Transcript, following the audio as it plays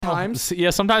sometimes.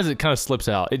 Yeah, sometimes it kind of slips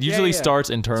out. It usually starts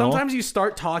internal. Sometimes you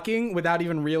start talking without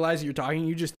even realizing you're talking.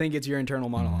 You just think it's your internal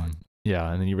monologue.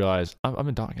 Yeah, and then you realize I've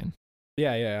been talking.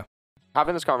 Yeah.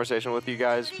 Having this conversation with you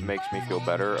guys makes me feel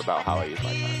better about how I use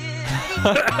my time.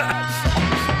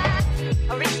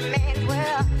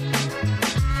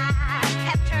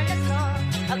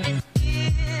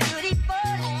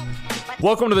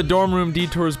 Welcome to the Dorm Room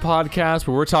Detours podcast,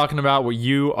 where we're talking about what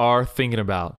you are thinking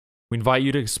about. We invite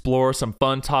you to explore some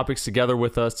fun topics together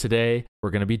with us today. We're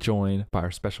going to be joined by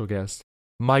our special guest,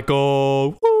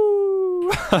 Michael. Woo!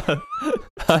 And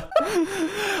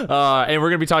we're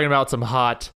going to be talking about some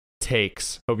hot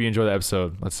takes. Hope you enjoy the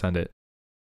episode. Let's send it.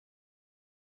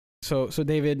 So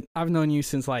David, I've known you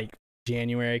since like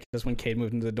January, because that's when Cade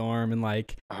moved into the dorm, and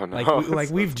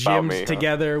we've gymmed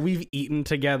together, we've eaten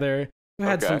together. We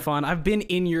had some fun. I've been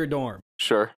in your dorm.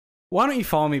 Sure. Why don't you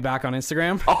follow me back on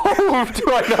Instagram? Oh, do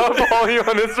I not follow you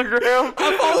on Instagram?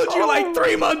 I followed you like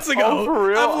 3 months ago. Oh, for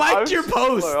real? I've liked your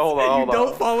post. Hold on.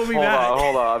 Don't follow me back.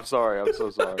 Hold on. I'm sorry. I'm so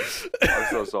sorry.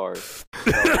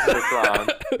 No,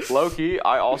 low-key,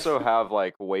 I also have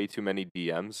like way too many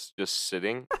DMs just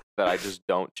sitting that I just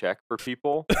don't check for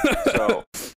people. So...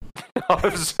 no,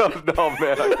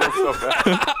 man, I feel so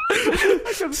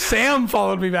bad. Sam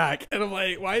followed me back, and I'm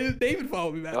like, why did David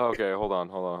follow me back? Okay, hold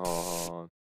on.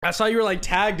 I saw you were like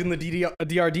tagged in the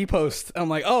DRD post. I'm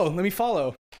like, oh, let me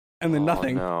follow, and then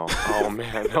nothing. No, oh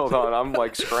man, hold on, I'm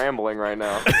like scrambling right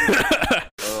now.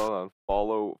 Hold on,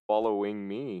 following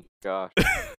me, gosh.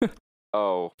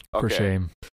 Oh, okay. For shame.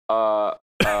 Where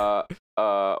are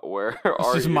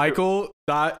it's just you?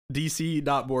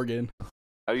 Michael.dc.borgen.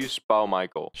 How do you spell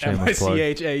Michael? Michael.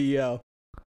 AEL.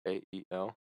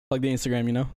 Plug the Instagram,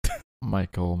 you know.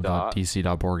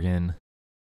 Michael.dc.borgen.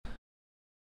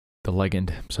 The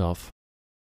legend himself.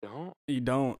 You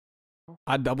don't.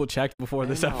 I double checked before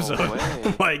this episode.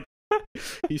 Like,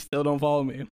 you still don't follow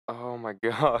me. Oh my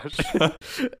gosh.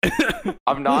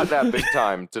 I'm not that big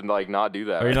time to like not do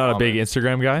that. Are you not a big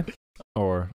Instagram guy?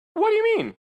 Or what do you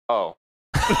mean? Oh.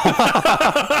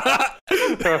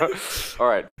 All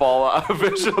right,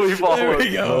 officially follow. There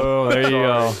we go. Oh, there you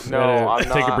go. No, I'm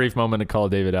not. Take a brief moment to call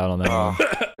David out on that one.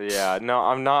 Yeah, no,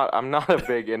 I'm not a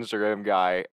big Instagram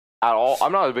guy at all.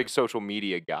 I'm not a big social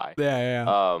media guy.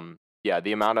 Yeah. Yeah,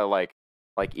 the amount of like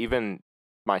even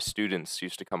my students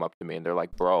used to come up to me and they're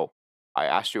like, "Bro, I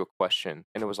asked you a question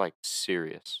and it was like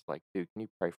serious. Like, dude, can you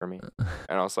pray for me?"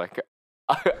 And I was like,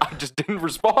 I just didn't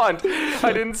respond.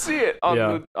 I didn't see it.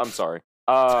 I'm sorry.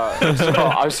 So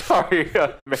I'm sorry,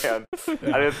 man. I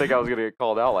didn't think I was gonna get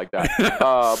called out like that.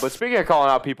 But speaking of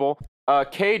calling out people,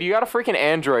 Cade, you got a freaking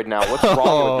Android now. What's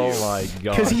wrong with you? Oh my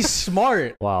god. Because he's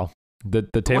smart. Wow. The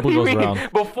table goes around.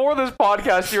 Before this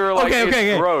podcast, you were like,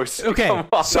 it's gross. Okay,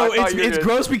 so it's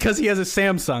gross because he has a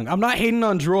Samsung. I'm not hating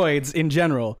on droids in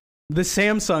general. The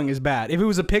Samsung is bad. If it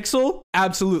was a Pixel,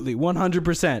 absolutely,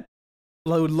 100%.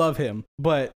 I would love him,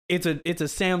 but it's a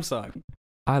Samsung.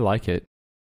 I like it.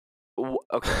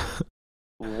 Okay.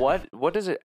 What does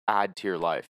it add to your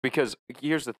life? Because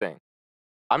here's the thing.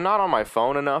 I'm not on my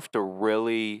phone enough to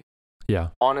really... Yeah.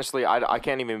 Honestly, I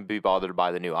can't even be bothered to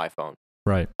buy the new iPhone.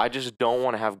 Right. I just don't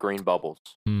want to have green bubbles.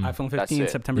 iPhone 15,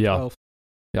 September 12th.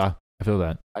 Yeah, I feel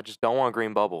that. I just don't want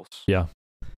green bubbles. Yeah.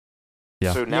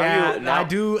 So now I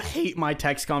do hate my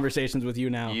text conversations with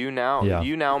you now. You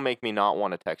now make me not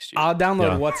want to text you. I'll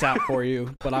download WhatsApp for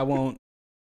you, but I won't.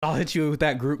 I'll hit you with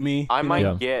that group me. I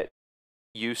might get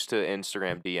used to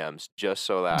Instagram DMs just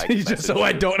so that I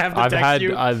don't have to text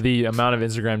you. The amount of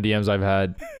Instagram DMs I've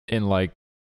had in like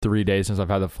 3 days since I've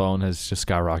had the phone has just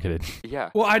skyrocketed.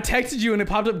 Yeah. Well, I texted you and it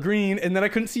popped up green, and then I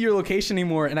couldn't see your location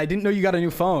anymore, and I didn't know you got a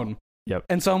new phone. Yep.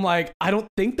 And so I'm like, I don't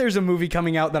think there's a movie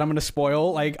coming out that I'm gonna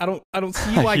spoil. Like, I don't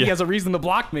see why he has a reason to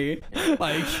block me.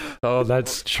 Like, oh,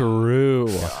 that's true.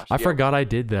 Gosh, I forgot I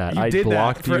did that. I did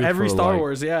blocked that for every Star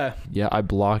Wars. Yeah. Yeah, I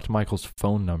blocked Michael's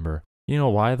phone number. You know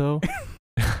why though?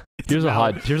 Here's a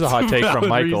hot take from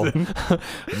Michael.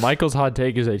 Michael's hot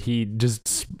take is that he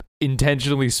just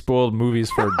intentionally spoiled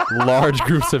movies for large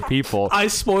groups of people. I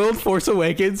spoiled Force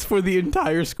Awakens for the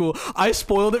entire school. I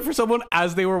spoiled it for someone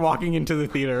as they were walking into the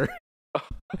theater.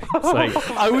 It's like,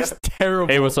 I was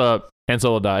terrible. Hey, what's up? Han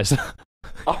Solo dies.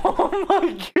 Oh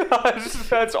my gosh,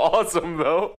 that's awesome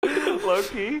though.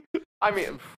 Low-key. I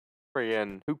mean,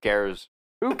 friggin', who cares?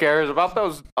 Who cares about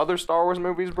those other Star Wars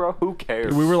movies, bro? Who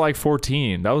cares? We were like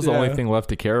 14. That was the only thing left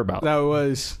to care about. That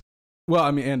was... Well,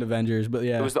 I mean, and Avengers, but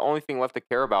yeah. It was the only thing left to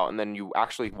care about, and then you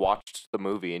actually watched the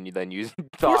movie, and you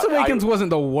thought... Force Awakens wasn't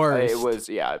the worst. It was,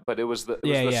 but it was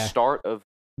the start of...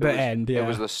 The end, yeah. It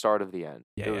was the start of the end.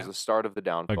 It was the start of the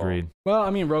downfall. Agreed. Well,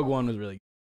 I mean, Rogue One was really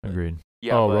good. Agreed.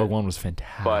 Yeah, Oh, but, Rogue One was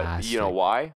fantastic. But you know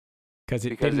why? Because it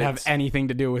Because didn't have it's- anything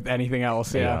to do with anything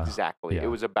else. Yeah. Exactly. Yeah. It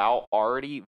was about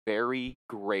already very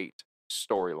great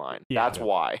storyline. Yeah. That's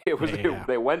why it was. Yeah.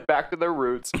 They went back to their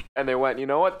roots and they went, you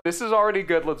know what? This is already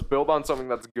good. Let's build on something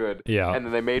that's good. Yeah. And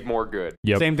then they made more good.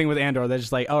 Yep. Same thing with Andor. They're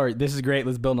just like, oh, this is great.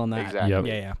 Let's build on that. Exactly. Yep.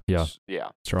 Yeah. Yeah. Yeah.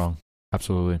 Strong.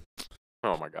 Absolutely.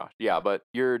 Oh my gosh. Yeah, but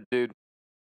dude.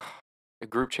 The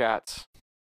group chats.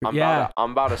 I'm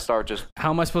about to start just. How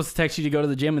am I supposed to text you to go to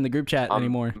the gym in the group chat I'm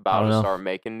anymore? about I to don't know. start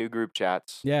making new group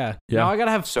chats. Yeah. Yeah. Now I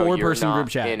gotta have So you're 4-person not group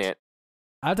chats. in it.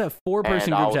 I have to have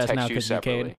 4-person and I'll group chats text now you because you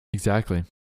separately. Cade. Exactly.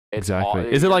 It's Exactly. all-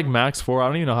 Is it like max 4? I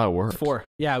don't even know how it works. It's 4.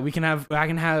 Yeah, I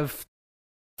can have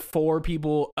 4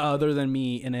 people other than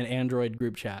me in an Android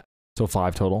group chat. So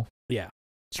 5 total? Yeah.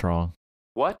 Strong.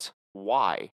 What?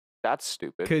 Why? That's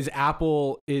stupid. Because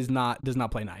Apple does not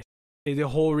play nice. The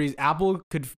whole reason Apple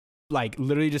could like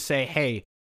literally just say, "Hey,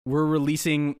 we're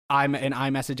releasing an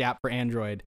iMessage app for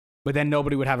Android," but then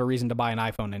nobody would have a reason to buy an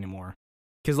iPhone anymore.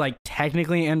 Because like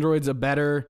technically, Android's a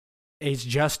better. It's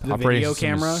just the Operating video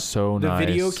system is camera. so The nice.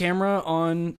 video camera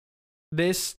on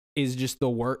this is just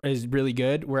is really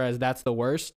good, whereas that's the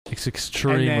worst. It's And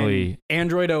extremely. then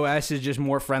Android OS is just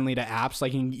more friendly to apps.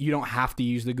 Like you don't have to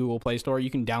use the Google Play Store. You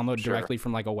can download Sure. directly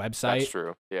from like a That's website,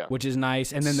 true. Yeah. which is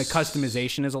nice. And then the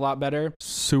customization is a lot better.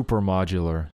 Super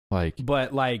modular. Like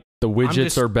But like the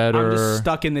widgets are better. I'm just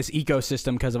stuck in this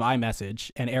ecosystem because of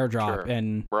iMessage and AirDrop Sure.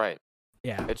 and Right.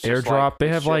 yeah. It's just AirDrop. They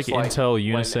it's have like just Intel when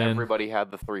Unison. everybody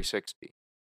had the 360.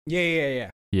 Yeah.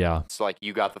 Yeah. It's like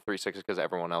you got the 360 because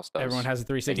everyone else does. Everyone has a and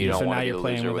 360, you don't so want now to be you're the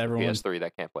playing loser with everyone. PS3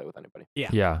 that can't play with anybody.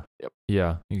 Yeah. Yep.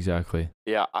 Yeah. Exactly.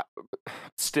 Yeah.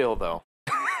 Still though.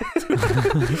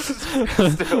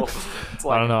 Still. It's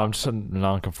like, I don't know. I'm just a I'm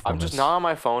non-conformist. just not on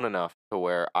my phone enough to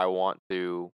where I want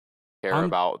to care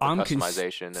about the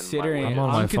customization and my considering, I'm on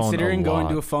my I'm phone a considering going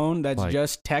to lot. a phone that's Like-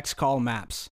 just text, call,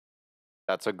 maps.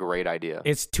 That's a great idea.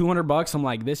 It's $200. I'm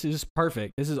like, this is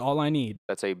perfect. This is all I need.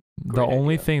 That's a The great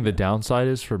only idea. thing, the downside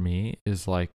is for me is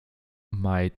like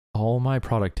all my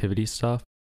productivity stuff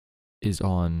is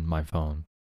on my phone.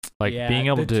 Like Yeah, being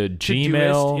able the to Todoist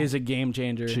Gmail is a game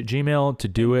changer. Gmail,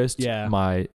 Todoist, Yeah.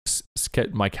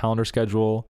 my calendar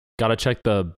schedule. Gotta check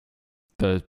the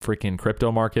freaking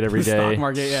crypto market every The day. stock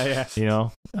market, yeah. You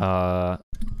know,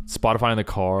 Spotify in the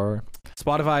car.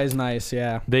 Spotify is nice,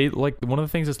 yeah. They like one of the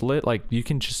things that's lit. Like you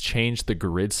can just change the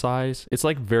grid size. It's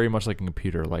like very much like a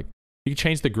computer. Like you can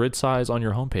change the grid size on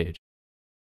your homepage.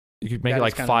 You could make That it is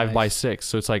like kinda 5 by nice. 6.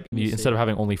 So it's like Let me see. instead of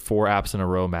having only 4 apps in a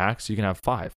row max, you can have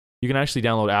 5. You can actually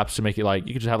download apps to make it like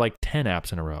you could just have like 10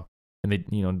 apps in a row,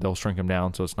 and they'll shrink them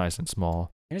down so it's nice and small.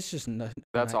 And it's just That's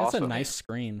That's a awesome. nice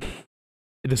screen.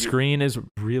 The screen is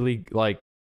really like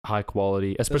high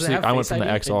quality, especially I went from the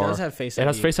It does XR. have Face It ID.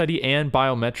 has Face ID and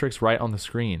biometrics right on the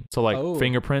screen. So like Oh.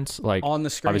 fingerprints, like on the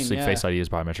screen. obviously yeah. Face ID is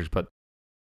biometrics, but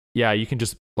yeah, you can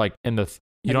just like you don't have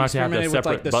to have the experimented separate with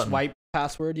like the button. swipe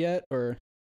password yet, or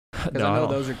because No, I I know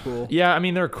don't- those are cool. Yeah, I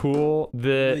mean they're cool.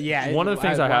 Yeah, One of the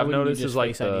things I why have wouldn't you noticed just is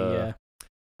like Face ID, yeah.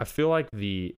 I feel like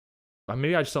maybe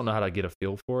I just don't know how to get a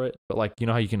feel for it, but like you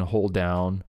know how you can hold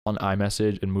down on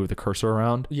iMessage and move the cursor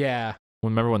around. Yeah,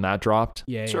 Remember when that dropped?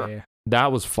 yeah, Sure. yeah.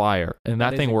 That was fire, and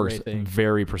That that is thing a works great thing.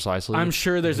 very precisely. I'm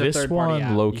sure there's a this third party one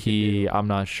app low you could key. do. I'm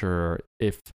not sure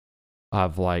if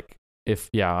I've like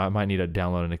I might need to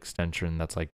download an extension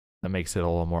that makes it a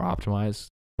little more optimized.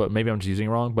 But maybe I'm just using it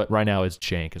wrong. But right now it's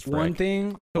jank as frick. One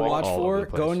thing to All watch over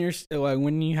for: the go in your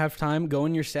when you have time, go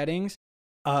in your settings.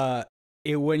 When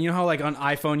you know how like on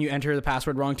iPhone you enter the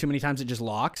password wrong too many times, it just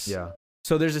locks. Yeah.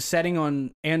 So there's a setting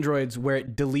on Androids where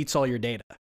it deletes all your data.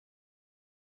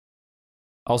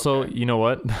 Also, Okay. you know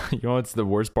what? You know what's the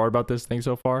worst part about this thing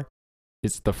so far?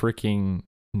 It's the freaking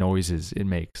noises it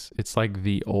makes. It's like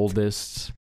the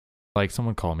oldest. Like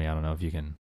someone call me. I don't know if you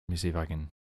can. Let me see if I can.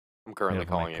 I'm currently if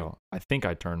my calling you. call- I think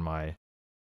I turned my.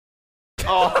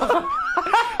 Oh.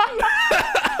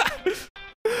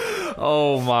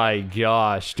 Oh my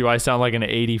gosh! Do I sound like an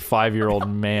 85-year-old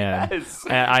man? Yes.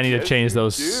 And I need to Yes, change you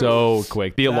those do. so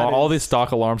quick. The That alarm, all is- these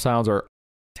stock alarm sounds are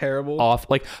Terrible. off.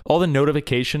 Like all the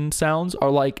notification sounds are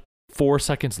like 4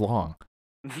 seconds long.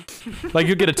 Like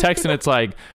you get a text and it's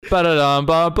like ba da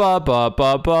ba ba ba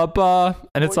ba ba ba,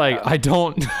 and it's Well, like yeah. I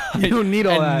don't. You don't need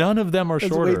all and that. none of them are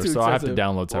That's way shorter, too so I have to excessive.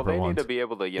 download Well, separate they need ones. to be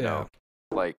able to,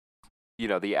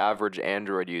 the average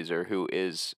Android user who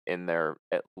is in their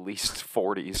at least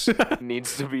 40s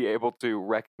needs to be able to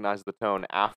recognize the tone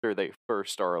after they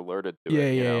first are alerted to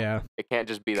it. you know? Yeah. It can't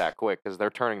just be that quick because they're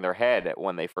turning their head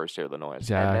when they first hear the noise.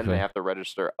 And then Exactly. they have to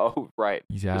register, oh, right,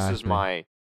 this is Exactly.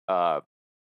 my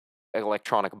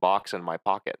electronic box in my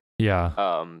pocket.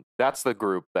 Yeah. That's the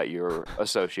group that you're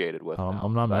associated with. Now.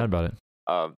 I'm not mad about it.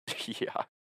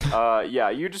 Yeah.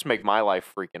 You just make my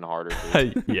life freaking harder.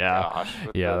 Dude. Yeah. Gosh,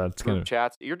 with Yeah, the that's group gonna.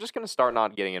 chats. You're just gonna start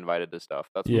not getting invited to stuff.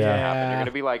 That's what's Yeah. gonna happen. You're Yeah.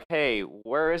 gonna be like, hey,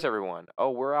 where is everyone? Oh,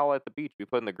 we're all at the beach. We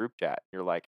put in the group chat. You're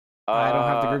like, I don't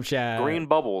have the group chat. green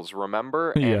bubbles,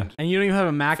 remember? Yeah. And you don't even have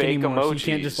a Mac fake anymore, so you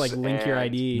can't just like emojis link your and-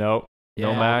 ID. Nope. No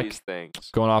Yeah. all Mac. these things.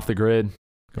 Going off the grid.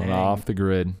 Going Dang. off the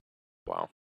grid. Wow.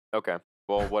 Okay.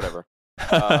 Well, whatever.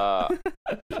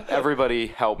 Everybody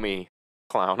help me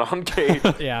clown on Cade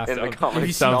Yeah. in the If comments. you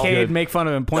see Sounds Cade, good. make fun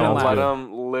of him. Point and Don't Sounds laugh.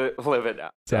 let him live it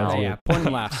out. Sounds Yeah, point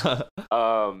and laugh.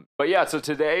 But yeah, so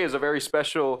today is a very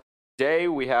special day.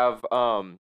 We have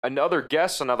another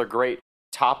guest, another great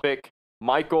topic.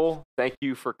 Michael, thank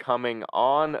you for coming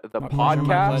on the My pleasure,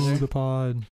 my podcast. pleasure. The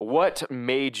pod. What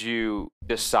made you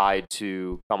decide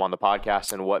to come on the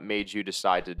podcast, and what made you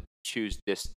decide to choose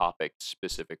this topic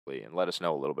specifically? And let us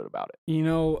know a little bit about it. You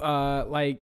know,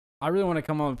 like I really want to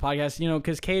come on the podcast, you know,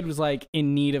 because Cade was like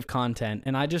in need of content,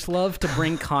 and I just love to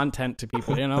bring content to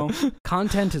people. You know,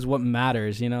 content is what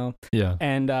matters. You know, Yeah.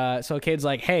 and so Cade's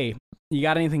like, hey, you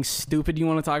got anything stupid you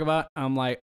want to talk about? I'm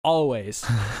like, always.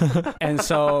 And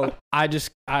so I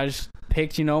just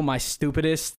picked, you know, my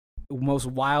stupidest, most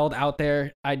wild out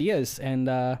there ideas, and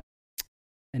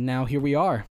now here we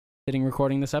are sitting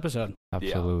recording this episode.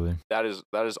 Absolutely. That is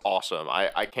awesome.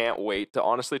 I can't wait to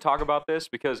honestly talk about this,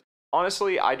 because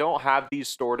honestly, I don't have these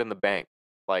stored in the bank.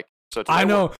 Like, so today I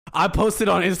know. I posted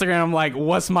on Instagram, I'm like,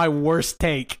 what's my worst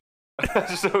take?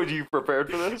 So you prepared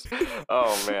for this?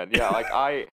 Oh man, yeah.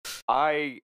 Like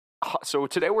so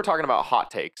today we're talking about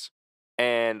hot takes,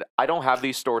 and I don't have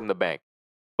these stored in the bank,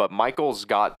 but Michael's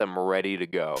got them ready to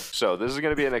go. So this is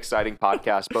going to be an exciting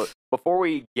podcast. But before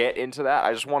we get into that,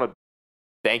 I just want to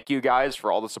thank you guys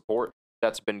for all the support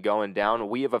that's been going down.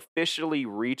 We have officially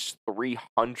reached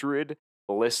 300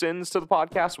 listens to the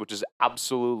podcast, which is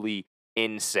absolutely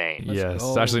insane. Yes. go.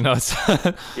 It's actually nuts.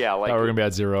 Yeah, like Thought we're gonna be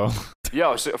at 0.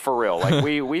 Yo, so for real. Like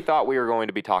we thought we were going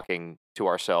to be talking to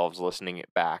ourselves, listening it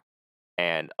back,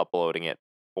 and uploading it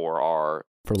for our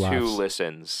For 2 laughs.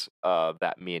 listens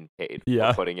that me and Cade Yeah,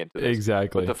 were putting into this.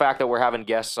 Exactly. But the fact that we're having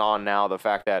guests on now, the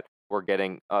fact that we're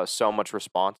getting so much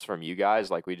response from you guys,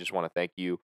 like we just want to thank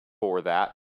you for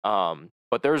that.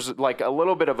 But there's like a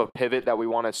little bit of a pivot that we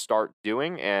want to start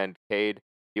doing, and Cade,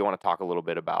 you want to talk a little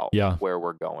bit about Yeah. where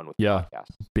we're going with Yeah. the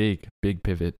podcast? Big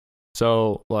pivot.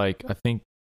 So, like, I think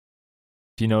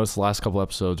if you noticed the last couple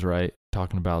episodes, right?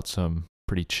 Talking about some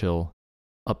pretty chill,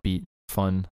 upbeat,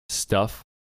 fun stuff.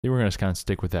 I think we're gonna just kind of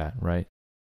stick with that, right?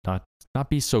 Not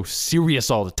be so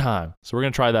serious all the time. So we're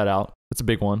gonna try that out. That's a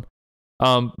big one.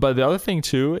 But the other thing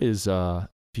too is, if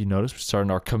you notice, we're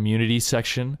starting our community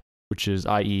section, which is,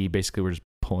 i.e., basically we're just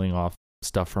pulling off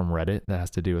stuff from Reddit that has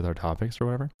to do with our topics or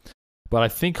whatever. But I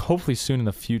think hopefully soon in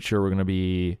the future we're gonna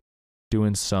be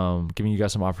giving you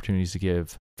guys some opportunities to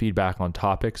give feedback on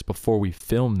topics before we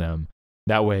film them.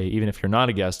 That way, even if you're not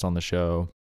a guest on the show,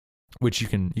 which you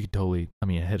can totally,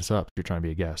 hit us up if you're trying to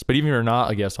be a guest. But even if you're not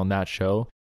a guest on that show,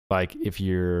 like if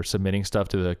you're submitting stuff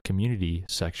to the community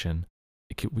section,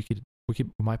 we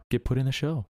might get put in the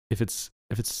show if it's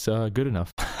good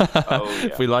enough. Oh,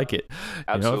 If we like it,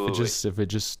 Absolutely. if it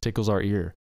just tickles our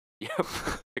ear. Yep.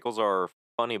 Tickles our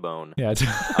funny bone. Yeah,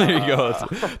 there you go.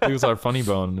 Tickles our funny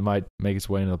bone. It might make its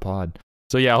way into the pod.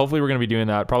 So yeah, hopefully we're gonna be doing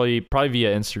that. Probably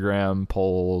via Instagram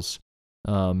polls,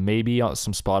 maybe on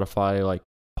some Spotify like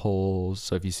polls.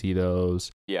 So if you see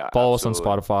those, Yeah. follow absolutely. us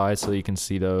on Spotify so you can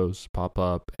see those pop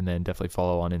up, and then definitely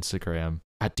follow on Instagram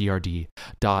at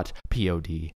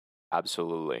drd.pod.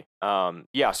 Absolutely.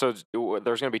 Yeah, so there's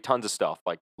going to be tons of stuff.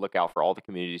 Like, look out for all the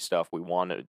community stuff. We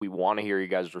want to hear you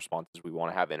guys' responses. We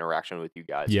want to have interaction with you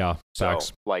guys. Yeah, So,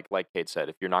 facts. like Kate said,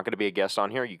 if you're not going to be a guest on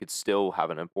here, you could still have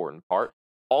an important part.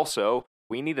 Also,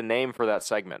 we need a name for that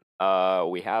segment.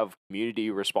 We have community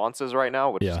responses right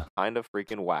now, which is Yeah. kind of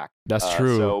freaking whack. That's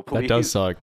true. So That does please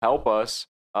suck. help us.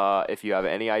 If you have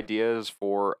any ideas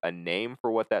for a name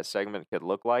for what that segment could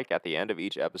look like at the end of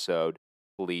each episode,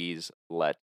 please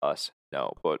let us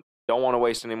know. But don't want to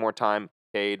waste any more time.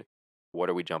 Cade, what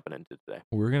are we jumping into today?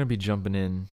 We're gonna be jumping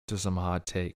in to some hot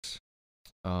takes.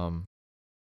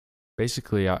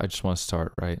 Basically, I just want to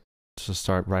start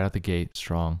right out the gate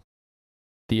strong.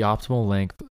 The optimal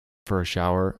length for a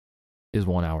shower is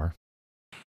 1 hour.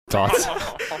 Thoughts?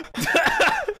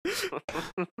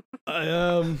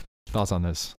 Thoughts on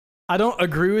this? I don't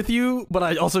agree with you, but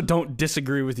I also don't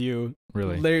disagree with you.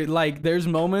 Really? There's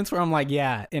moments where I'm like,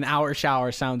 yeah, an hour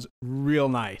shower sounds real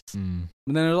nice. Mm.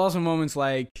 But then there's also moments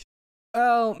like,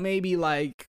 well, maybe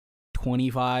like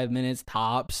 25 minutes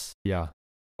tops. Yeah.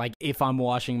 Like if I'm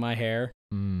washing my hair.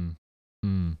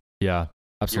 Yeah,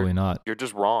 absolutely not. You're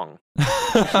just wrong.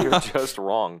 You're just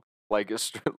wrong. Like,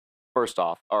 first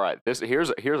off, all right. Here's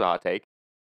a hot take.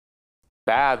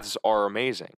 Baths are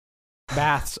amazing.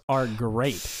 Baths are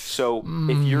great. So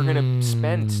if you're gonna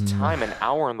spend time an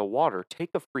hour in the water, take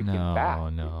a freaking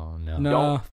bath. No.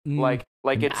 No. Like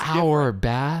An it's hour different.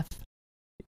 bath.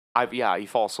 You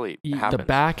fall asleep. It The happens.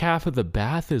 back half of the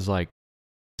bath is like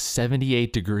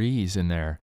 78 degrees in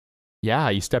there. Yeah,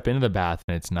 you step into the bath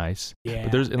and it's nice. Yeah.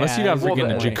 But unless you got Well,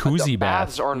 freaking the- jacuzzi the bath.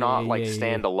 baths are not like Yeah.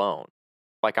 standalone.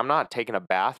 Like, I'm not taking a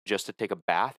bath just to take a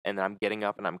bath and then I'm getting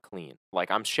up and I'm clean.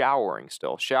 Like, I'm showering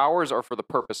still. Showers are for the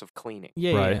purpose of cleaning.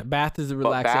 Yeah, Right. yeah. Bath is the But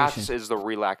relaxation. baths is the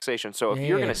relaxation. So if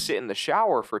you're Yeah. gonna sit in the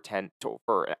shower for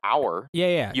an hour,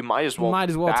 yeah. you might as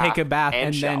well take a bath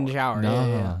and then shower.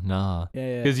 Nah. Yeah,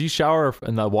 yeah. Because you shower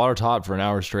in the water hot for an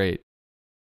hour straight.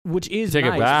 Which is Take a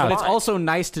nice, bath. but it's Fine. also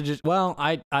nice to just. Well,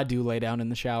 I do lay down in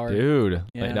the shower. Dude,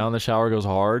 Yeah. lay down in the shower goes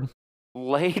hard.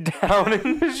 lay down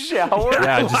in the shower.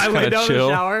 Yeah, just I lay kinda down in chill.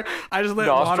 the shower. I just let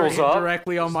water Nostrils hit up.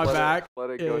 directly on Just my let back. Let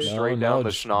it Yeah, go yeah. straight down the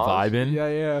just schnoz. vibing,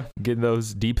 Yeah. getting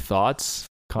those deep thoughts,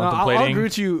 No, I'll contemplating, agree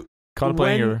with you.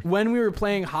 contemplating When we were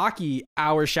playing hockey,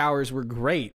 our showers were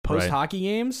great. Post hockey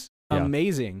games, Yeah.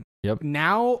 amazing. Yep.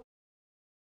 Now,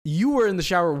 you were in the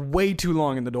shower way too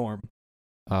long in the dorm.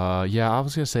 Yeah, I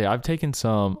was gonna say I've taken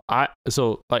some. Like I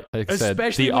said,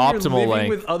 Especially the when you're optimal living length.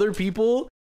 with other people,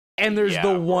 and there's Yeah,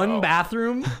 the one bro.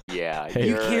 bathroom. Yeah, Hey,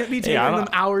 You can't be taking I them don't-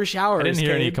 hour showers. I didn't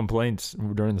hear any complaints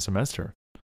during the semester.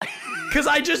 Because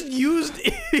I just used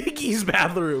Iggy's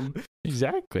bathroom.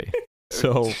 Exactly.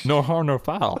 So no harm, no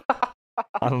foul.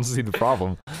 I don't see the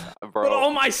problem. bro. But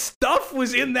all my stuff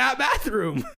was in that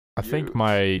bathroom. I think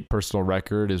my personal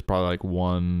record is probably like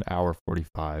 1 hour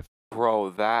 45.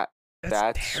 Bro, that's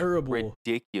terrible.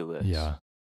 ridiculous. Yeah.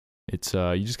 It's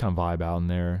you just kind of vibe out in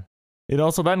there. It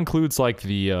also that includes like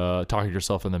the talking to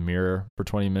yourself in the mirror for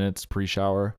 20 minutes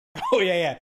pre-shower. Oh,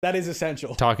 yeah. That is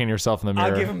essential. Talking to yourself in the mirror.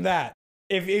 I'll give him that.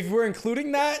 If we're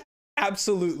including that,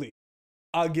 absolutely.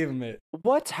 I'll give him it.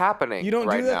 What's happening You don't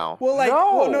right do that? now? Well, like,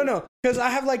 no. no. Because I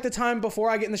have like the time before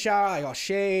I get in the shower, like I'll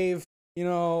shave,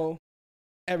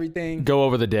 everything. Go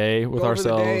over the day with Go over the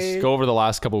ourselves. day. Go over the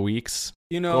last couple weeks.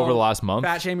 Go over the last month.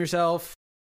 fat shame yourself.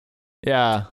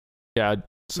 Yeah.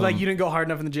 Like you didn't go hard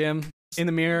enough in the gym, in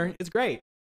the mirror. It's great.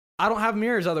 I don't have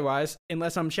mirrors otherwise,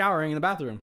 unless I'm showering in the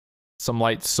bathroom. some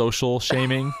light social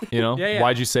shaming. Yeah.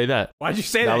 Why'd you say that? Why'd you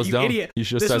say that? was You dumb. idiot. You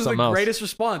should have This said was the something else. greatest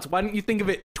response. Why didn't you think of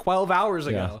it 12 hours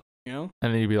ago? And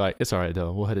then you'd be like, "It's all right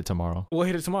though. We'll hit it tomorrow. We'll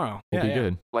hit it tomorrow. We'll be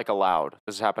good." Like aloud.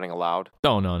 This is happening aloud.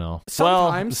 No.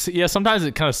 Sometimes. Well, sometimes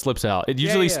it kind of slips out. It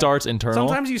usually Yeah. starts internal.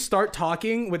 Sometimes you start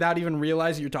talking without even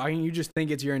realizing you're talking. You just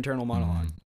think it's your internal monologue.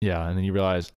 Yeah, and then you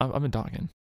realize I've been talking.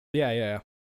 Yeah.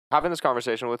 Having this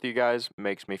conversation with you guys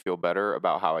makes me feel better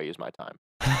about how I use my time.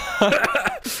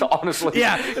 Honestly.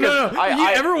 Yeah, no. 'Cause You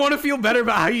ever want to feel better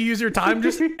about how you use your time?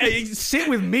 Just sit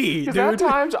with me, Because dude. at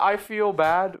times I feel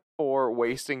bad for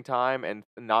wasting time and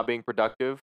not being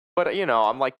productive. But,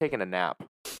 I'm like taking a nap.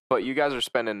 But you guys are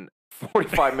spending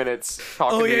 45 minutes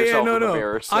talking to yourself in the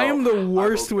mirror. So I am the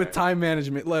worst okay. with time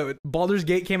management. Like, Baldur's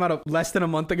Gate came out less than a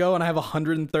month ago, and I have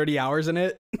 130 hours in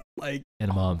it. Like In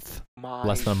a month. My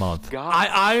Less than a month. God.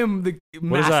 I am the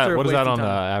What is master that? of What is that wasting on the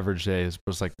time. average day? It's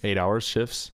just like 8 hours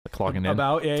shifts, like clocking in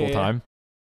About full time.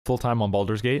 Full time on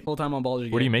Baldur's Gate. Full time on Baldur's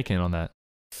Gate. What are you making on that?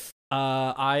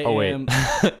 I Oh wait, am.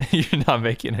 you're not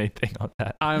making anything on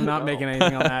that. I'm not No. making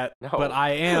anything on that, No. but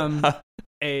I am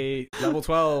a level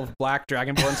 12 black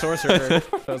dragonborn sorcerer.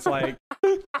 So it's like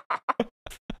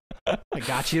I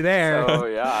got you there. So,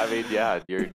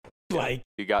 you're Like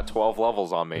you got 12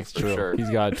 levels on me It's for true. sure. He's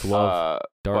got 12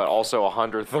 dark. But also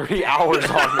 130 hours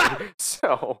on me.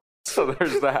 So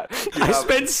there's that. You I have-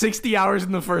 spent 60 hours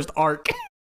in the first arc.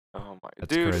 Oh my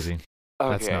That's dude. crazy.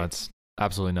 Okay. That's nuts.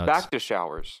 Absolutely nuts. Back to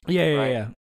showers. Yeah.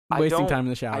 Right. Wasting don't- time in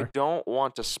the I shower. don't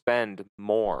want to spend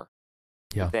more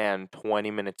Yeah. than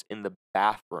 20 minutes in the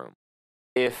bathroom.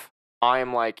 If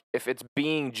it's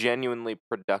being genuinely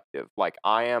productive, like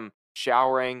I am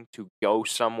showering to go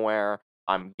somewhere,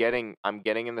 I'm getting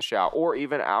in the shower, or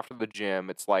even after the gym,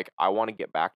 it's like I want to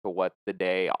get back to what the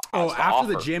day has Oh, to after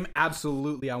the offer. gym,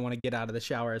 absolutely. I want to get out of the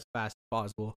shower as fast as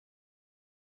possible.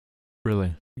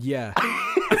 Really? Yeah.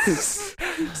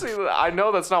 See, I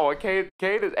know that's not what Kate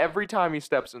is. Every time he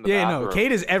steps in the bathroom.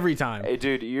 Kate is every time. Hey,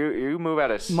 dude, you move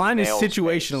at a Mine is snail's pace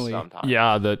situationally. sometimes.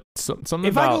 Yeah. Something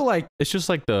If about I go like it's just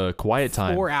like the quiet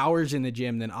time. 4 hours in the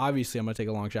gym, then obviously I'm gonna take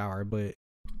a long shower. But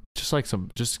Just like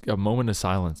just a moment of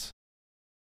silence.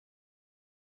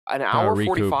 An hour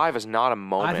recoup. 45 is not a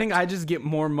moment. I think I just get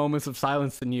more moments of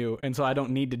silence than you, and so I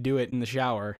don't need to do it in the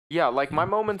shower. Yeah, like my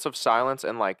moments of silence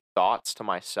and like thoughts to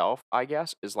myself, I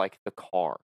guess, is like the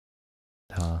car.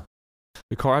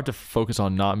 The car, I have to focus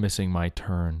on not missing my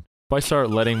turn. If I start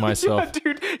letting myself...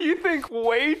 Yeah, dude, you think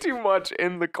way too much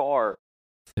in the car.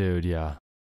 Dude, yeah.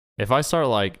 If I start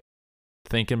like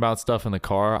thinking about stuff in the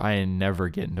car, I ain't never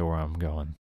getting to where I'm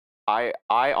going. I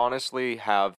honestly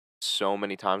have so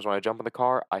many times when I jump in the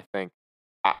car, I think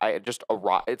I just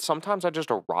arrive. Sometimes I just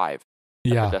arrive at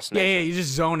the Yeah, destination. you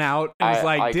just zone out and it's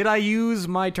like, did I use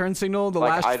my turn signal the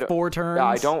like, last 4 turns? Yeah,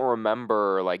 I don't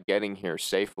remember like getting here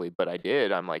safely, but I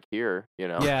did. I'm like here, you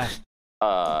know. Yeah.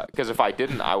 Because if I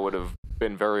didn't, I would have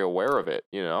been very aware of it,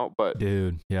 you know. But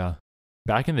dude, yeah.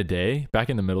 Back in the day, back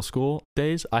in the middle school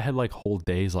days, I had like whole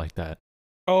days like that.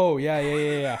 Oh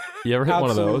yeah. You ever hit one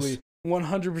of those?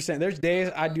 100%. There's days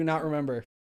I do not remember.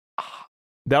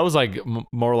 That was like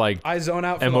more like I zone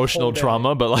out for emotional the whole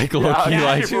trauma, but like low-key,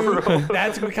 like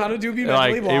that's what kind of do be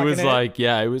like mentally it was blocking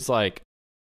like it was like,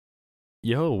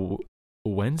 yo,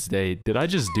 Wednesday, did I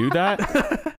just do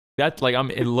that? That's like I'm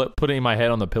putting my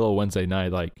head on the pillow Wednesday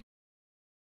night, like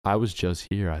I was just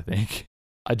here. I think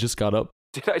I just got up.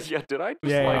 Did I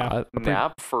just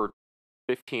nap for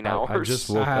 15 hours? I just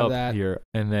woke up here,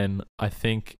 and then I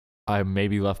think I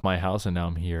maybe left my house, and now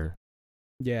I'm here.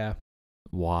 Yeah,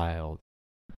 wild.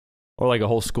 Or like a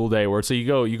whole school day where so you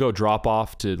go drop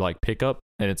off to like pick up,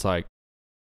 and it's like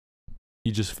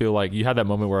you just feel like you have that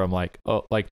moment where I'm like, oh,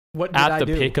 like what at the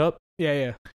pickup.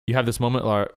 Yeah. You have this moment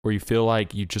where you feel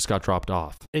like you just got dropped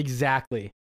off. Exactly.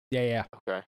 Yeah.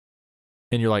 Okay.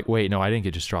 And you're like, wait, no, I didn't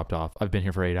get just dropped off. I've been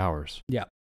here for 8 hours. Yeah.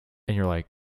 And you're like,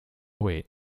 wait.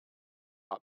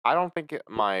 I don't think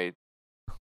my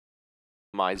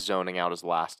zoning out has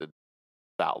lasted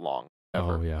that long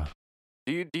ever. Oh yeah.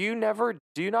 Do you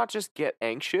not just get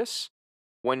anxious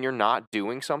when you're not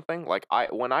doing something? Like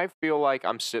when I feel like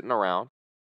I'm sitting around.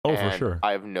 Oh, for sure.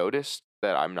 I've noticed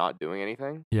that I'm not doing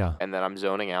anything. Yeah. And then I'm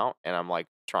zoning out and I'm like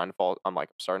starting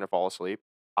to fall asleep.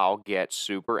 I'll get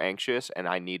super anxious and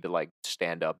I need to like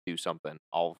stand up, do something.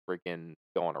 I'll freaking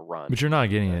go on a run. But you're not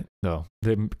getting it though.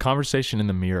 The conversation in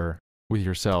the mirror with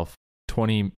yourself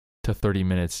 20 to 30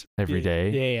 minutes every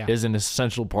day is an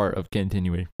essential part of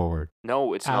continuing forward.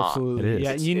 No, it's absolutely not. It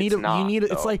is. Yeah, you need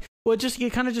it's like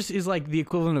it kind of just is like the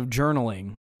equivalent of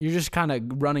journaling. You're just kind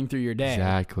of running through your day.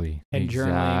 Exactly. And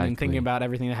journaling and thinking about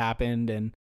everything that happened,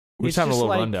 and we're just having a little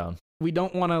rundown. We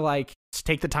don't want to like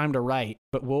take the time to write,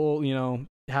 but we'll,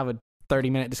 have a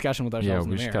 30-minute discussion with ourselves.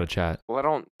 Yeah, we just gotta chat. Well, I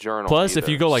don't journal. Plus, either, if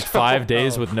you go like 5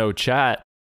 days with no chat,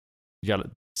 you gotta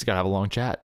have a long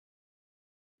chat.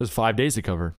 There's 5 days to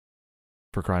cover,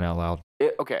 for crying out loud.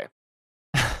 Okay.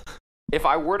 If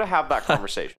I were to have that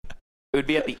conversation, it would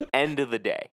be at the end of the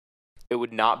day. It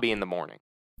would not be in the morning.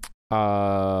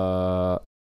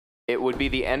 It would be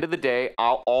the end of the day.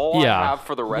 I have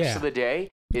for the rest of the day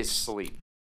is sleep.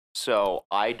 So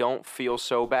I don't feel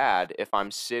so bad if I'm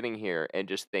sitting here and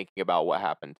just thinking about what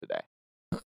happened today.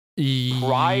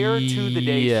 Prior to the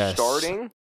day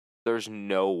starting, there's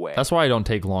no way. That's why I don't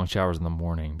take long showers in the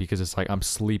morning, because it's like I'm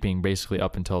sleeping basically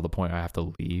up until the point I have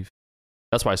to leave.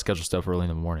 That's why I schedule stuff early in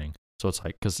the morning. So it's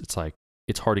like, because it's like,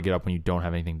 it's hard to get up when you don't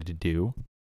have anything to do.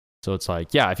 So it's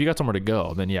like, yeah, if you got somewhere to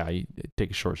go, then yeah, you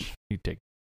take short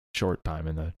time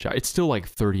in the shower. It's still like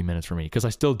 30 minutes for me, because I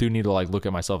still do need to like look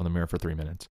at myself in the mirror for 3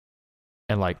 minutes.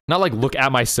 And like, not like look at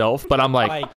myself, but I'm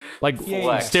like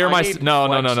stare myself. No.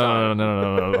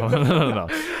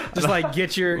 Just like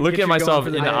look at myself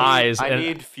in the eyes. I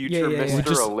need future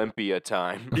Mr. Olympia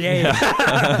time.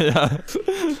 Yeah.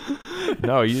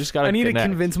 No, you just gotta. I need to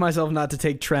convince myself not to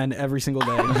take Tren every single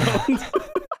day.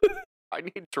 I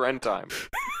need Tren time.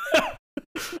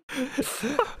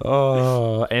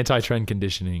 Oh, anti-trend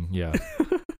conditioning. Yeah.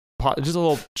 Just a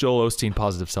little Joel Osteen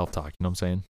positive self-talk. You know what I'm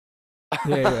saying?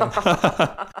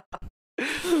 Yeah.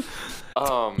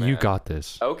 Oh man. You got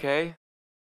this. Okay.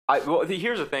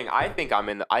 Here's the thing. I think I'm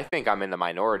in the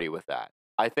minority with that.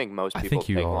 I think most people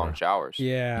take long showers.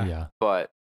 Yeah. But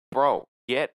bro,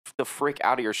 get the frick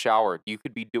out of your shower. You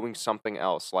could be doing something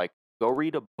else. Like go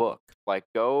read a book. Like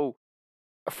go,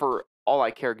 for all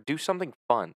I care, do something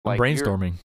fun. Like I'm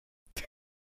brainstorming.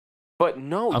 But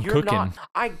no, I'm you're cooking. not.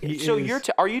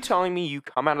 Are you telling me you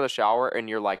come out of the shower and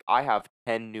you're like, I have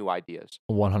 10 new ideas?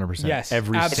 100%. Yes,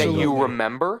 every absolutely. That you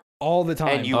remember all the time,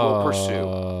 and you will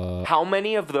pursue. How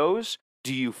many of those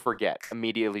do you forget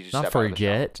immediately? Just not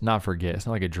forget. It's not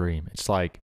like a dream. It's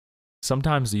like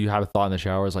sometimes you have a thought in the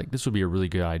shower. It's like, this would be a really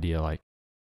good idea. Like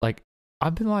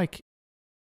I've been like,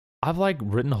 I've like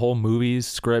written whole movies,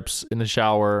 scripts in the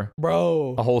shower,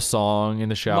 Bro. a whole song in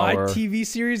the shower. My TV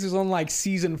series is on like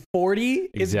season 40.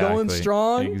 It's going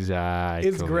strong. Exactly.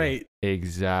 It's great.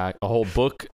 A whole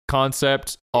book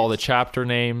concept, all the chapter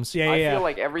names. I feel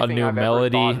like everything new I've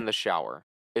melody. ever thought in the shower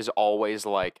is always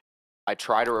like, I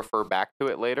try to refer back to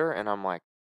it later, and I'm like,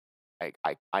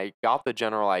 I got the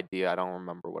general idea. I don't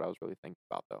remember what I was really thinking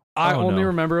about, though. I only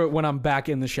remember it when I'm back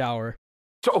in the shower.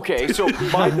 So, okay, so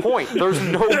my point. There's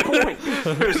no point.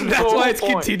 That's why it's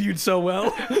continued so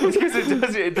well. Because it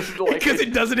doesn't like because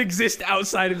it doesn't exist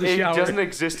outside of the shower. It doesn't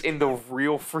exist in the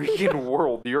real freaking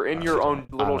world. You're in your own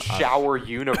little shower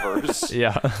universe.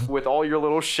 Yeah. With all your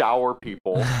little shower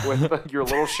people, with your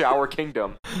little shower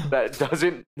kingdom that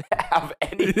doesn't have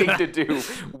anything to do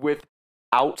with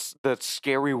the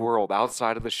scary world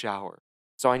outside of the shower.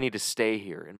 So I need to stay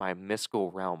here in my mystical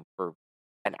realm for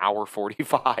an hour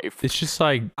 45. It's just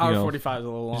like hour 45 is a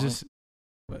little long.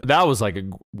 That was like a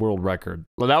world record.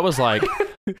 Well, that was like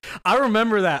I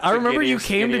remember that. I remember you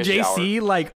came to JC shower.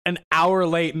 Like an hour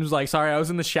late and was like, "Sorry, I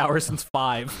was in the shower since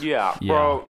 5." Yeah,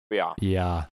 bro.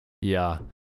 Yeah.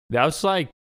 That's like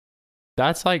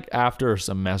after a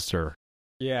semester.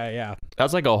 Yeah.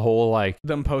 That's like a whole like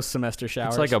them post semester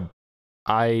showers. It's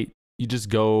like you just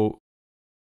go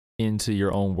into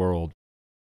your own world,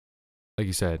 like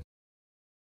you said.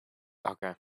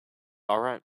 Okay. All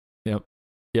right. Yep.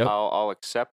 I'll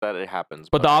accept that it happens.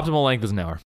 But the optimal length is an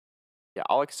hour. Yeah,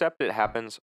 I'll accept it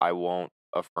happens. I won't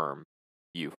affirm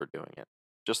you for doing it.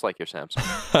 Just like your Samsung.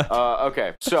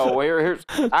 Okay. So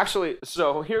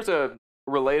here's a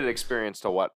related experience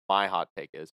to what my hot take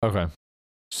is. Okay.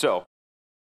 So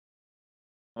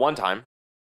one time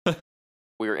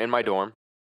we were in my dorm.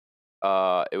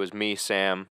 It was me,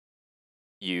 Sam,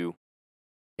 you,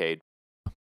 Cade,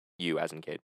 you as in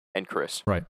Cade, and Chris.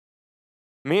 Right.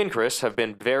 Me and Chris have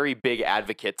been very big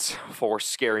advocates for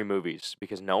scary movies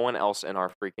because no one else in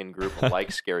our freaking group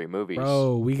likes scary movies.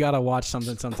 Bro, we gotta watch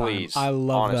something sometime. Please, I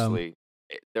love honestly,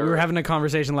 them. We were having a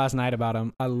conversation last night about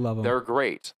them. I love them. They're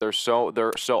great. They're so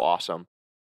awesome.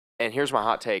 And here's my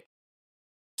hot take: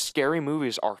 scary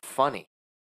movies are funny.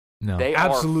 No, they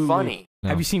absolutely are funny. No.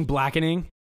 Have you seen Blackening?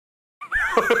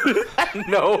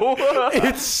 No.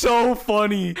 It's so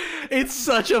funny. It's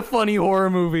such a funny horror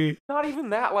movie. Not even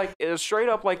that. Like, it's straight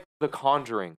up like The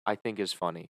Conjuring, I think is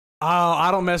funny. Oh,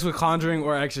 I don't mess with Conjuring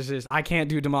or Exorcist. I can't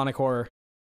do demonic horror.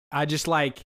 I just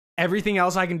like everything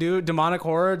else I can do demonic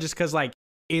horror just because like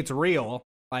it's real.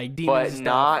 Like demons. But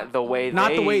not the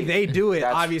way they do it,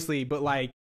 obviously. But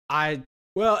like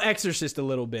Exorcist a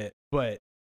little bit, but.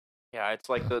 Yeah, it's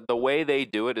like the way they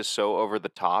do it is so over the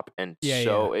top and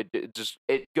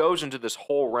it goes into this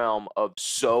whole realm of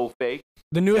so fake.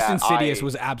 The newest Insidious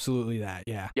was absolutely that,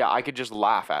 yeah. Yeah, I could just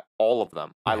laugh at all of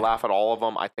them. Yeah. I laugh at all of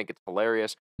them. I think it's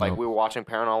hilarious. Like we were watching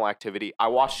Paranormal Activity. I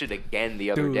watched it again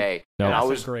the other day,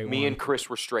 and me and Chris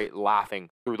were straight laughing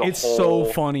through the whole so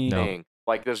funny thing.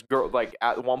 Like this girl, like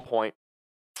at one point,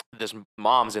 this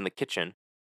mom's in the kitchen,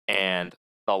 and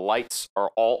the lights are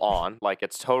all on. Like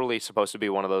it's totally supposed to be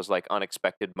one of those like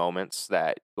unexpected moments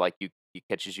that like you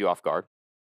catches you off guard.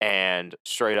 And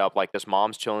straight up, like this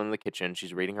mom's chilling in the kitchen.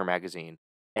 She's reading her magazine,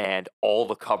 and all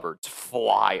the cupboards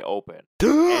fly open.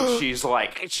 And she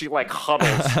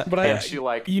huddles.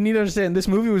 But you need to understand, this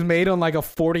movie was made on like a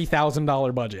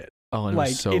 $40,000 budget. Oh, and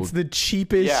like it's the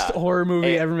cheapest horror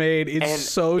movie ever made. It's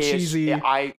so cheesy.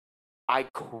 I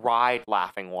cried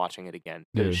laughing watching it again.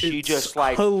 Dude. She just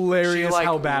like hilarious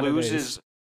how bad loses it is.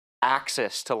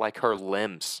 Access to like her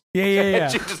limbs. Yeah.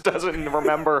 She just doesn't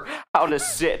remember how to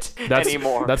sit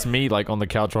anymore. That's me like on the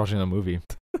couch watching the movie.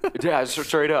 Yeah,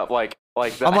 straight up like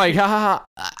that. I'm like ha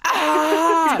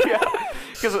ha. Yeah,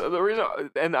 because the reason,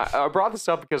 and I brought this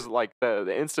up because like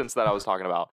the instance that I was talking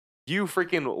about. You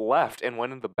freaking left and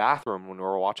went in the bathroom when we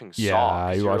were watching Saw.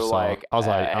 Yeah, you watched Saw. Like, I was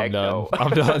like, I'm done. No.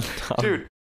 I'm done. Dude.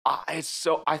 I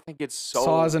think it's so.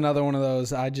 Saw is another one of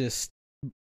those.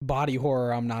 Body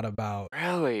horror. I'm not about.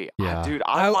 Really, yeah, dude.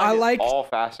 I liked all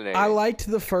fascinating. I liked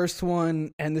the first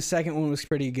one, and the second one was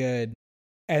pretty good,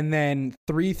 and then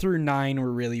 3 through 9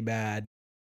 were really bad,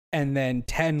 and then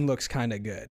 10 looks kind of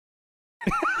good.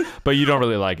 But you don't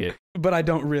really like it. But I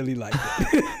don't really like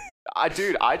it.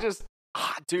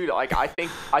 Like I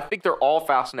think they're all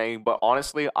fascinating, but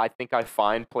honestly, I think I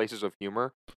find places of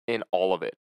humor in all of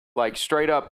it. Like straight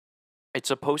up, it's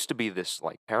supposed to be this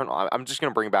like paranormal. I'm just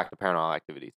gonna bring back the Paranormal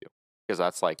Activity too, because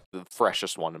that's like the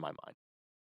freshest one in my mind.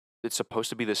 It's supposed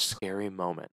to be this scary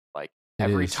moment. Like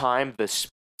every time the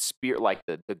spirit, like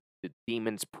the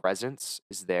demon's presence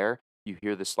is there, you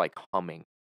hear this like humming.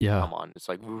 Yeah. Come on, it's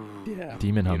like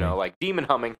demon humming. Like demon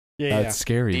humming. Yeah, that's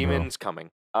scary. Demons coming.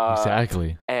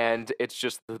 Exactly. And and it's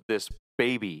just this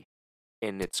baby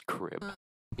in its crib.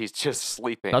 He's just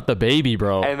sleeping. Not the baby,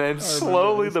 bro. And then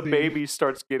slowly the baby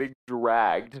starts getting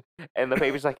dragged, and the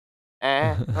baby's like,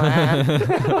 and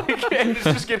it's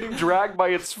just getting dragged by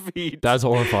its feet. That's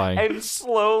horrifying. And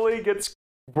slowly gets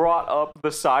brought up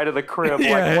the side of the crib.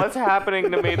 Like, what's happening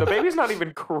to me? The baby's not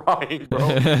even crying, bro.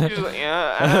 He's just like,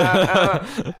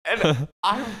 and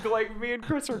I'm like, me and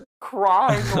Chris are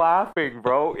crying, laughing,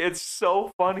 bro. It's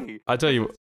so funny. I tell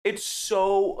you, it's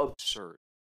so absurd.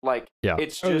 Like,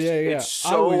 it's just, it's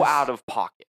so out of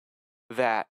pocket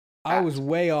that I was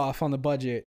way off on the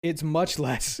budget. It's much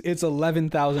less. It's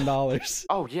 $11,000.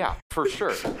 Oh yeah, for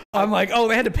sure. I'm like, oh,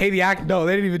 they had to pay the act. No,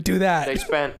 they didn't even do that. They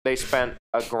spent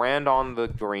 $1,000 on the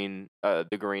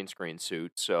green screen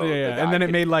suit. So and then it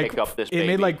made like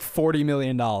 $40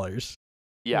 million.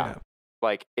 Yeah,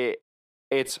 like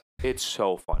it's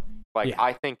so funny. Like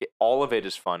I think all of it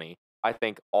is funny. I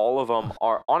think all of them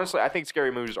are honestly. I think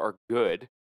scary movies are good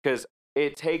because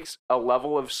it takes a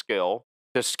level of skill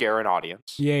to scare an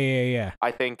audience. Yeah.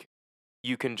 I think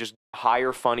you can just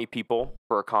hire funny people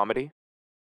for a comedy,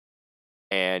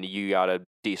 and you got a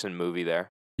decent movie there.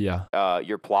 Yeah.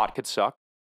 Your plot could suck,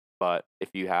 but if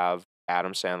you have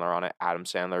Adam Sandler on it, Adam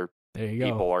Sandler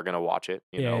people are gonna watch it.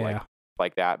 You know,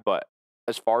 like that. But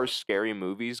as far as scary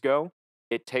movies go,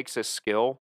 it takes a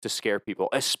skill to scare people,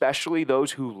 especially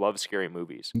those who love scary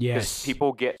movies. Yes.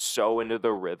 People get so into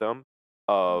the rhythm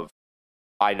of,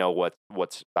 I know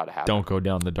what's about to happen. Don't go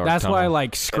down the dark That's tunnel. why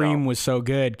like Scream was so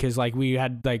good, because like we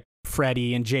had like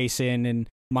Freddy and Jason and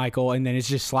Michael, and then it's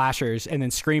just slashers, and then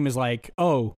Scream is like,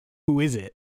 oh, who is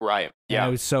it? Right. Yeah. And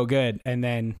it was so good, and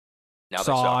then now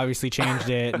Saw obviously changed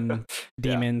it, and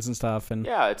demons and stuff, and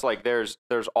it's like there's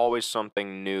always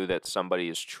something new that somebody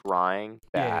is trying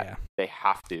that they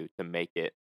have to make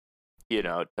it, you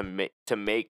know, to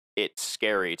make it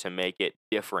scary, to make it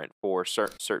different for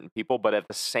certain people. But at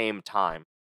the same time,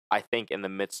 I think in the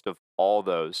midst of all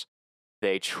those,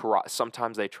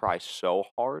 sometimes they try so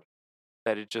hard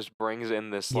that it just brings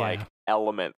in this like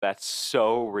element that's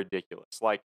so ridiculous.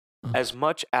 Like, as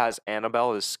much as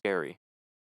Annabelle is scary,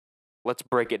 let's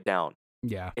break it down.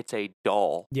 Yeah. It's a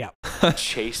doll. Yeah.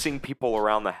 Chasing people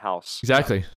around the house.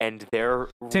 Exactly. And they're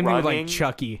Same running. with like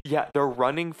Chucky. Yeah, they're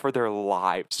running for their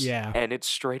lives. Yeah. And it's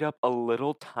straight up a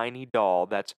little tiny doll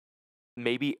that's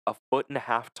maybe 1.5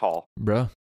 feet tall. Bruh.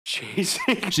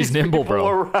 Chasing She's nimble, people bro.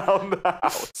 around the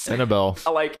house. Annabelle.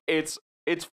 Like, it's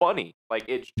funny. Like,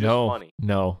 it's just funny.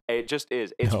 No. It just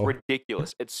is. It's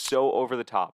ridiculous. It's so over the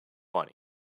top funny.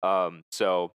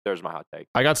 So there's my hot take.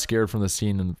 I got scared from the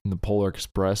scene in the Polar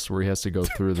Express where he has to go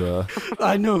through the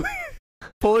I know.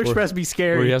 Polar Express be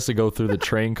scary. where he has to go through the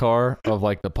train car of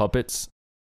like the puppets.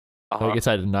 Like it's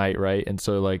at night, right? And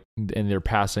so like, and they're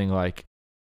passing like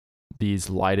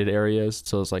these lighted areas.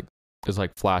 So it's like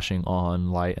flashing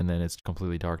on light, and then it's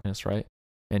completely darkness, right?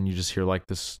 And you just hear like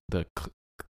the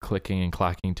clicking and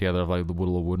clacking together of like the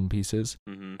little wooden pieces.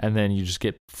 Mm-hmm. And then you just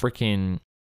get freaking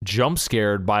jump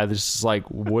scared by this like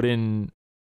wooden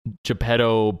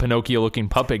Geppetto Pinocchio looking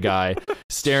puppet guy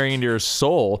staring into your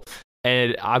soul,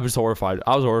 and I was horrified.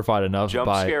 I was horrified enough. Jump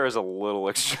scare is a little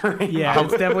extreme. Yeah,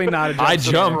 it's definitely not a jump I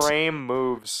jumped. Frame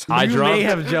moves. I may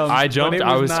have jumped. I jumped. But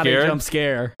it I was not scared. A jump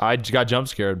scare. I got jump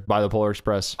scared by the Polar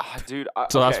Express. Dude.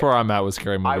 So that's where I'm at with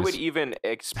scary movies. I would even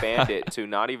expand it to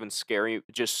not even scary,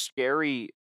 just scary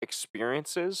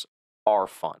experiences are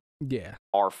fun. Yeah.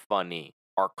 Are funny.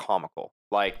 Are comical.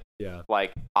 Like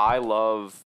I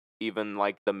love even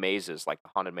like the mazes, like the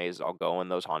haunted mazes. I'll go in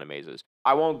those haunted mazes.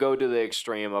 I won't go to the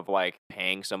extreme of like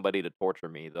paying somebody to torture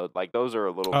me. Those are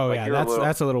a little. Oh like, yeah,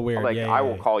 that's a little weird. Like yeah, I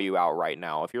will call you out right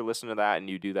now if you're listening to that and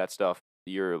you do that stuff.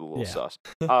 You're a little sus.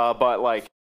 But like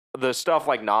the stuff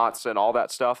like knots and all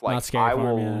that stuff, like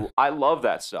I love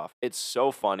that stuff. It's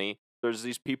so funny. There's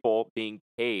these people being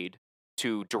paid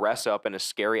to dress up in a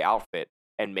scary outfit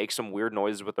and make some weird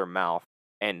noises with their mouth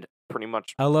and pretty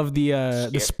much I love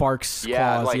the sparks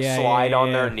claws. Like slide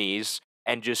on their knees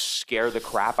and just scare the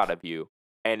crap out of you.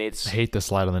 And I hate the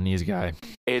slide on the knees guy.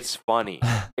 It's funny.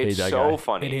 It's so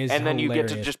funny. It is and then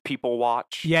hilarious. you get to just people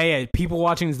watch. Yeah. People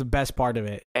watching is the best part of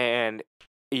it. And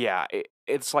yeah,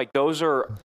 it's like those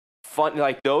are fun.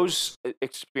 Like those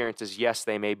experiences, yes,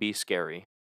 they may be scary,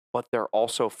 but they're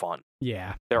also fun.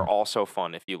 Yeah. They're also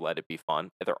fun if you let it be fun.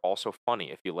 They're also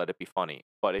funny if you let it be funny.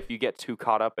 But if you get too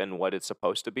caught up in what it's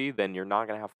supposed to be, then you're not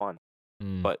going to have fun.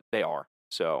 But they are.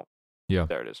 So,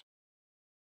 there it is.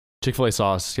 Chick-fil-A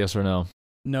sauce, yes or no?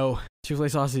 No. Chick-fil-A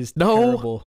sauce is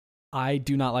terrible. I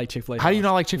do not like Chick-fil-A sauce. How do you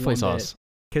not like Chick-fil-A sauce?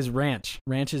 Because ranch.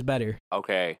 Ranch is better.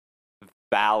 Okay.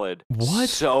 valid. What?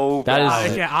 So That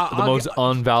valid. is Yeah, the most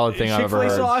unvalid thing I've ever Chick-fil-A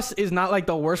heard. sauce is not like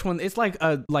the worst one. It's like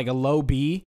a low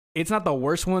B. It's not the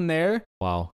worst one there.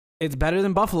 Wow. It's better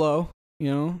than Buffalo,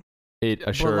 you know.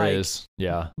 It sure like, is.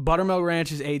 Yeah. Buttermilk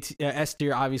Ranch is S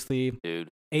tier, obviously. Dude.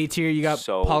 A tier, you got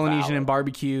So Polynesian valid. and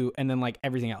barbecue, and then like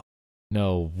everything else.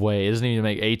 No way. It doesn't even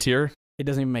make A tier. It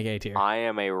doesn't even make A tier. I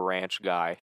am a ranch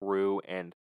guy through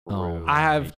and through. Oh. I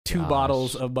have my 2 gosh.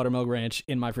 bottles of Buttermilk Ranch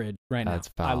in my fridge right now. That's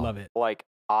I foul. love it. Like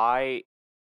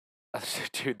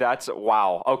dude, that's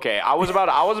wow. Okay, I was about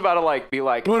to like be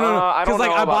like, No. I don't know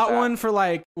like I about bought that. one for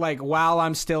like while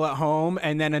I'm still at home,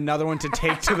 and then another one to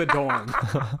take to the dorm.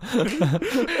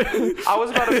 I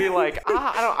was about to be like,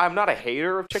 I'm not a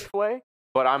hater of Chick-fil-A,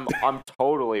 but I'm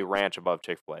totally ranch above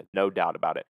Chick-fil-A, no doubt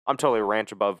about it. I'm totally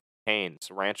ranch above Cane's,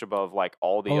 ranch above like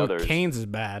all the others. Cane's is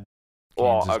bad.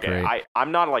 Well, Cane's is okay, great.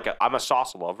 I'm not like I'm a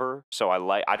sauce lover, so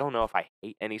I don't know if I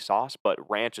hate any sauce, but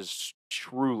ranch is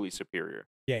truly superior.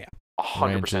 Yeah. 100%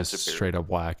 Ranch is superior. straight up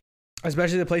whack.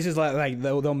 Especially the places like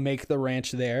they'll make the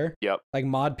ranch there. Yep. Like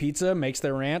Mod Pizza makes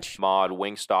their ranch. Mod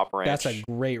Wingstop ranch. That's a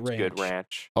great It's ranch. good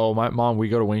ranch. Oh, my mom, we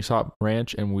go to Wingstop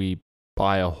Ranch and we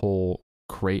buy a whole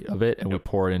crate of it and we Yep.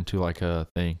 pour it into like a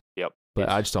thing. Yep. But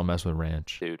It's- I just don't mess with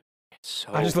ranch. dude, it's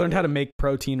so I just learned good. how to make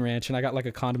protein ranch, and I got like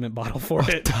a condiment bottle for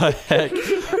it. the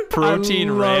heck? Protein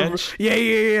I love- ranch?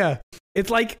 Yeah. It's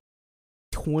like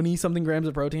 20 something grams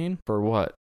of protein. For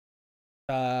what?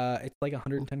 It's like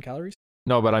 110 calories.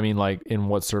 No, but I mean, like, in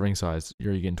what serving size?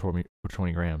 You're getting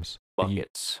 20 grams.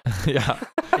 buckets. Yeah.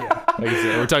 Yeah. Like,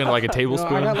 we're talking like a No,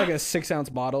 tablespoon? I got like a 6-ounce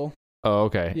bottle. Oh,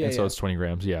 okay. Yeah, And so yeah. it's 20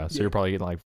 grams. Yeah. So Yeah. you're probably getting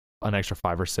like an extra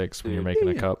 5 or 6 when you're Dude, making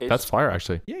a yeah. cup. It's- That's fire,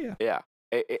 actually. Yeah. Yeah.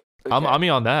 I'm okay.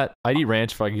 on that. I'd eat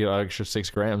ranch if I could get an extra 6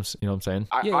 grams. You know what I'm saying?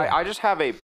 Yeah. I just have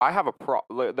a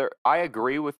there. I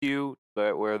agree with you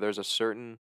that where there's a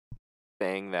certain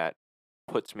thing that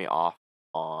puts me off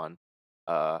on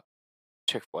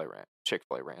Chick-fil-A ranch,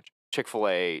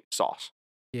 Chick-fil-A sauce.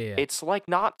 Yeah. It's like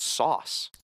not sauce.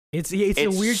 It's it's a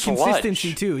weird sludge.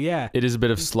 consistency too. Yeah. It is a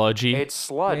bit of sludgy. It's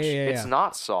sludge. Yeah. It's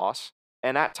not sauce.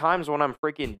 And at times when I'm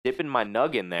freaking dipping my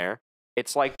nug in there,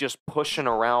 it's like just pushing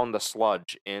around the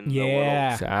sludge in the little.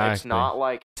 Yeah. Exactly. It's not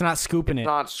like It's not scooping it.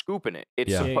 not scooping it.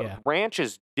 It's Yeah. Yeah. ranch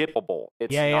is dippable.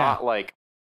 It's Yeah, yeah. not like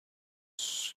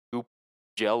scoop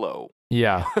Jello.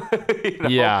 Yeah. You know?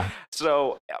 Yeah.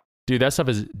 So Dude, that stuff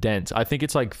is dense. I think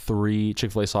it's like 3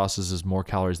 Chick-fil-A sauces is more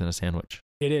calories than a sandwich.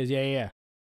 It is. Yeah.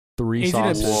 3 Is it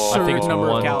an sauces. absurd I think it's number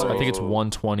of one. I think calories? it's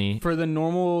 120. For the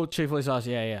normal Chick-fil-A sauce,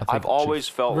 yeah. I think I've always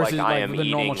felt like versus, I like, am the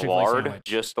normal eating Chick-fil-A lard sandwich.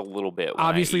 just a little bit. When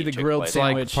Obviously, I eat the grilled Chick-fil-A.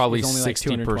 It's like sandwich probably is only like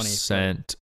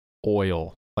 60%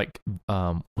 oil. Like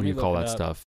what do me you call look that it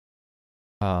up.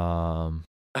 stuff?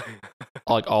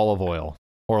 Like olive oil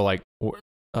or like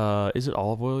is it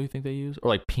olive oil you think they use or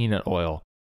like peanut oil?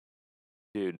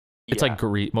 Dude, It's yeah.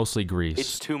 like mostly grease.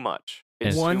 It's too much. And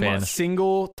It's it's too One fan- much.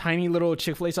 single tiny little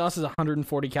Chick-fil-A sauce is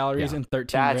 140 calories Yeah. and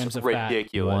 13 That's grams of fat.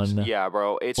 ridiculous. One Yeah,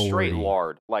 bro. It's straight 40.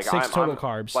 lard. Like 6 total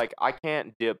carbs. like I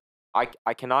can't dip.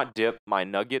 I cannot dip my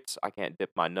nuggets. I can't dip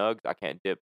my nugs. I can't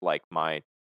dip like my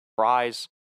fries.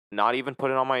 Not even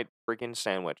put it on my freaking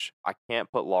sandwich. I can't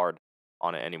put lard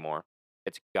on it anymore.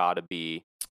 It's gotta be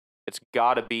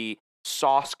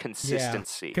sauce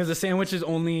consistency. because the sandwich is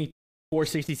only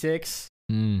 466,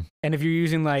 Mm. and if you're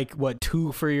using like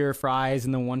 2 for your fries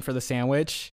and then 1 for the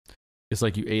sandwich, It's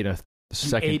like you ate a you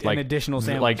second ate like an additional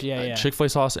sandwich. like yeah. Chick-fil-A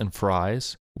sauce and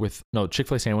fries with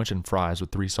Chick-fil-A sandwich and fries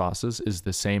with 3 sauces is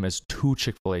the same as 2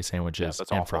 Chick-fil-A Yeah, sandwiches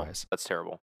that's and awful. fries. That's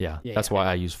terrible. Yeah, Yeah, that's yeah. why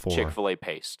I use 4. Chick-fil-A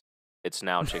paste. It's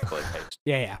now Chick-fil-A paste.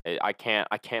 Yeah. I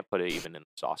can't put it even in the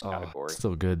sauce Oh, category.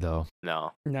 still good though.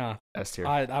 No. Nah, S tier.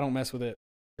 I don't mess with it.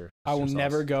 I will Sauce.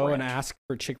 never go and Ranch. ask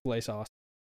for Chick-fil-A sauce.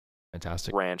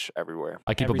 Fantastic. Ranch everywhere.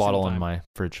 I keep every a bottle single in time. my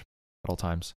fridge at all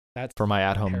times That's for my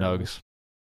at-home terrible. nugs.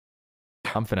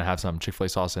 I'm finna have some Chick-fil-A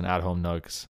sauce and at-home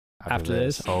nugs After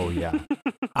this? Oh yeah.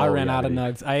 I Oh, ran yeah, out baby. of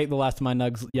nugs. I ate the last of my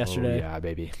nugs yesterday. Oh, yeah,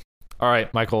 baby. All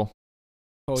right, Michael.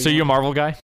 Oh, So you're a Marvel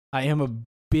guy? I am a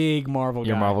big Marvel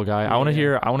You're a guy. Marvel guy. Yeah, I want to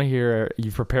yeah. hear.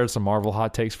 You've prepared some Marvel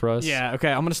hot takes for us. Yeah.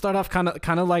 Okay. I'm gonna start off kind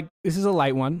of like this is a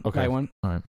light one. Okay. Light one.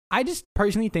 All right. I just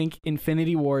personally think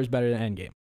Infinity War is better than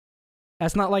Endgame.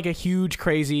 That's not like a huge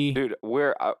crazy. Dude,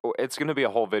 it's gonna be a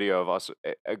whole video of us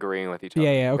agreeing with each other.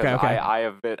 Yeah, okay, because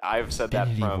okay. I've said that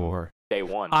Infinity from War. day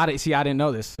one. I didn't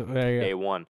know this. There you Day go.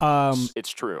 one. Um, It's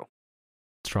true.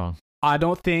 Strong. I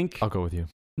don't think I'll go with you.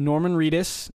 Norman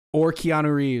Reedus or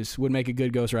Keanu Reeves would make a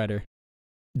good Ghost Rider.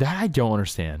 That I don't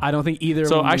understand. I don't think either.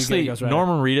 So of them would be a actually, good Ghost Rider.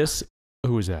 Norman Reedus,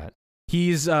 who is that?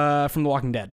 He's from The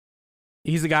Walking Dead.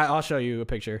 He's the guy. I'll show you a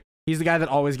picture. He's the guy that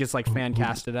always gets like fan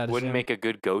casted at. Wouldn't make a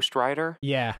good Ghost Rider.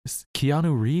 Yeah.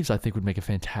 Keanu Reeves, I think, would make a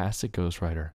fantastic Ghost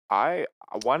Rider.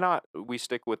 Why not we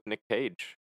stick with Nick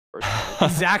Cage?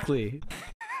 Exactly.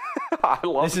 I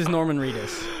love this is Norman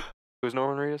Reedus. Who's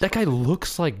Norman Reedus? That guy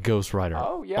looks like Ghost Rider.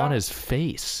 Oh yeah. On his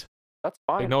face. That's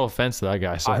fine. Like, no offense to that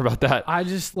guy. Sorry about that. I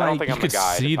just I don't like think you I'm could the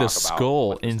guy to see the talk about skull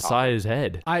with this inside topic. his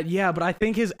head. yeah, but I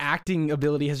think his acting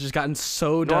ability has just gotten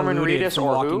so Norman diluted Reedus from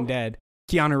or Walking who? Dead.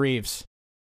 Keanu Reeves.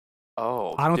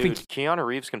 Oh, I don't dude, think- Keanu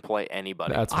Reeves can play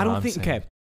anybody. That's I what don't I'm think. saying. Okay,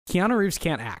 Keanu Reeves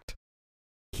can't act.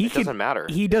 It doesn't matter.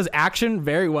 He does action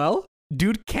very well.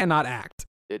 Dude cannot act.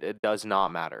 It does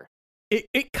not matter.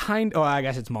 It kind. Oh, I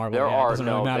guess it's Marvel. There yeah, it are doesn't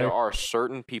really matter. there are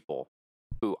certain people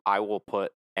who I will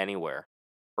put anywhere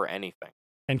for anything.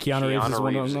 And Keanu Reeves is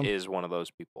one of them. is one of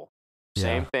those people. Yeah.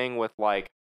 Same thing with like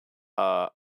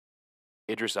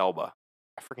Idris Elba.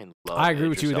 I freaking love I agree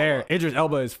with Idris you there. Elba. Idris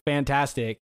Elba is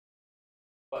fantastic.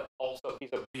 But also he's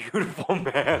a beautiful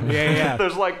man. Yeah.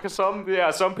 There's like some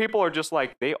people are just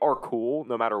like they are cool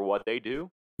no matter what they do.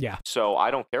 Yeah. So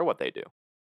I don't care what they do.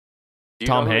 Do you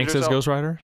Tom know who Hanks Idris as Elba- Ghost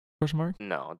Rider? Question mark?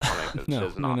 No, Tom Hanks No,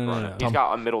 is not no. running. He's Tom-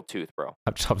 got a middle tooth, bro.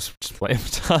 I'm just playing.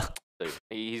 Dude,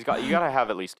 he's got. You gotta have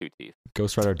at least 2 teeth.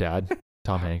 Ghost Rider dad,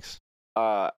 Tom Hanks.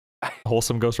 Uh,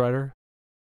 Wholesome Ghost Rider?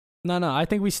 No. I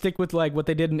think we stick with like what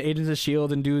they did in Agents of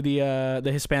Shield and do the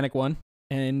Hispanic one,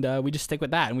 and we just stick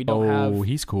with that. And we don't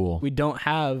he's cool. we don't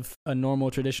have a normal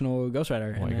traditional Ghost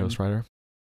Rider. White and Ghost Rider.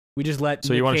 We just let.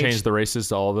 So Nick you want to Cage- change the races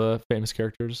to all the famous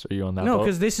characters? Are you on that? No, boat?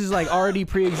 because this is like already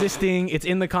pre-existing. It's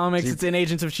in the comics. It's in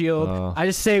Agents of Shield. I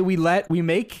just say we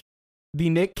make the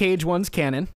Nick Cage ones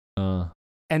canon, and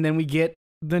then we get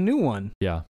the new one.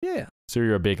 Yeah. Yeah. So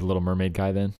you're a big Little Mermaid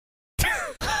guy then?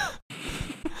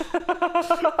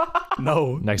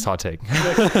 No. Next hot take.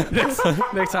 next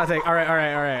hot take. All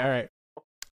right.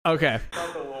 Okay.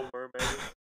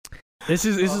 This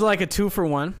is like a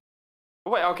 2-for-1.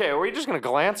 wait, okay. Are we just gonna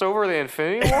glance over the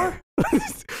Infinity War?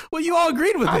 Well, you all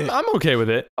agreed with it. I'm okay with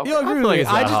it. Okay. You all I agree feel with like it.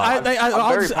 it's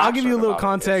that hot. I'll give you a little passionate about it.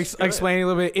 context, It's good. explaining a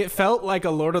little bit. It felt like a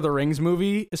Lord of the Rings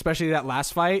movie, especially that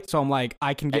last fight. So I'm like,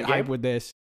 I can get Endgame? hype with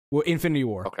this. Well, Infinity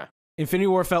War. Okay. Infinity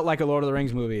War felt like a Lord of the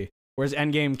Rings movie, whereas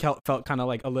Endgame felt kind of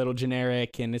like a little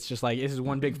generic, and it's just like this is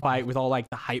one big fight with all like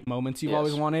the hype moments you've Yes.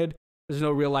 always wanted. There's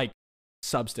no real like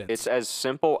substance. It's as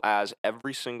simple as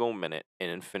every single minute in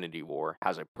Infinity War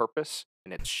has a purpose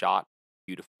and it's shot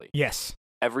beautifully. yes,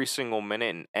 Every single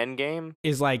minute in Endgame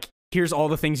is like here's all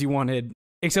the things you wanted,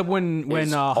 except when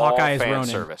is all Hawkeye is fan Ronin.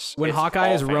 service. When It's Hawkeye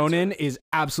all is fan Ronin service. is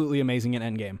absolutely amazing in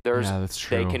Endgame. There's Yeah, that's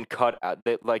true. they can cut out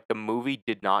like the movie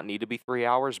did not need to be 3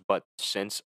 hours, but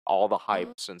since all the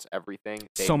hype, since everything,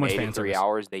 they So much made fan it 3 service.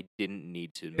 hours. They didn't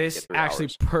need to. Make This it 3 actually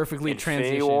hours. perfectly Infinity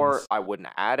transitions. War, I wouldn't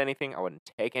add anything. I wouldn't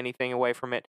take anything away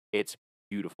from it. It's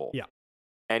beautiful. Yeah.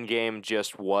 Endgame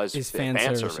just was Is fan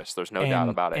fan service. service. There's no doubt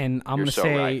about it. And I'm You're gonna so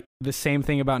say right. the same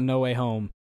thing about No Way Home.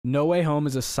 No Way Home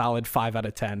is a solid 5 out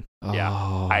of 10. Yeah,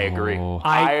 I agree. Oh.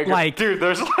 I agree. like- dude.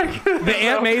 There's like The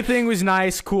Aunt May thing was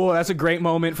nice, cool. That's a great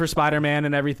moment for Spider-Man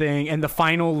and everything. And the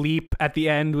final leap at the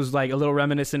end was like a little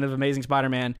reminiscent of Amazing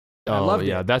Spider-Man. I loved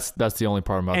yeah, it. that's the only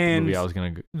part about the And- movie I was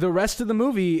gonna. The rest of the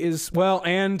movie is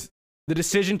and the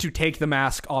decision to take the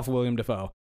mask off William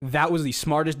Dafoe. That was the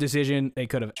smartest decision they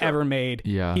could have Sure. ever made.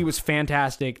 Yeah, He was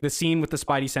fantastic. The scene with the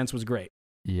Spidey sense was great.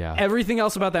 yeah. Everything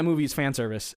else about that movie is fan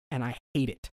service, and I hate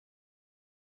it.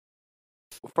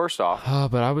 First off,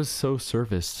 But I was so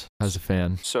serviced as a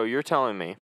fan. so you're telling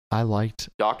me I liked.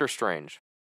 Doctor Strange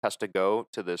has to go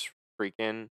to this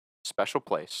freaking special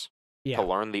place Yeah. to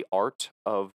learn the art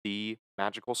of the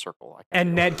magical circle. I can't And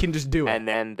do Ned it. can just do it. And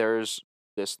then there's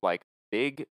this like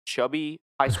big chubby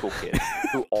high school kid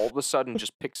who all of a sudden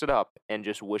just picks it up and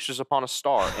just wishes upon a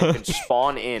star and can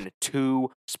spawn in 2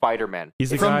 Spider-Men. He's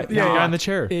the It's guy. not- Yeah, guy in the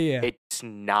chair. yeah. It's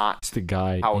not It's the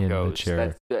guy how in it the goes.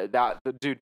 chair.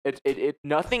 Dude. It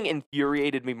nothing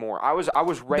infuriated me more. I was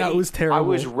ready. That was terrible. I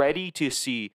was ready to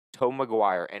see Tobey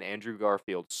Maguire and Andrew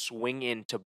Garfield swing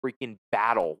into freaking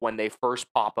battle when they first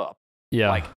pop up. Yeah,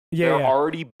 Like Yeah, they're yeah.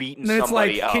 already beating And then it's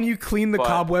somebody like, up. can you clean the but-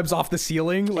 cobwebs off the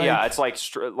ceiling? Like, yeah, it's like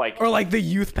or like the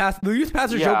youth pass. The youth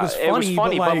passer joke was funny, it was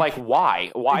funny, but like why?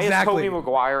 Why Exactly. is Tobey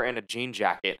Maguire in a jean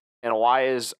jacket, and why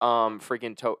is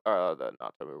freaking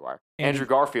not Tobey Maguire, Andrew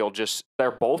Garfield just?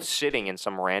 They're both sitting in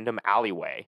some random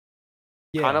alleyway,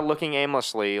 yeah. kind of looking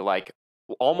aimlessly, like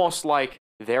almost like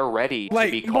they're ready to be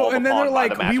like, called and then upon they're by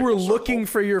like, the we were magical looking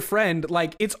circle." for your friend.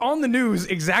 Like, it's on the news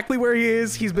exactly where he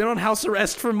is. He's been on house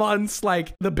arrest for months.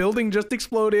 Like, the building just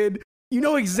exploded. You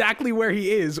know exactly where he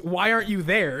is. Why aren't you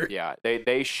there? Yeah,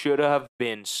 they should have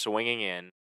been swinging in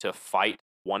to fight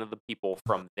one of the people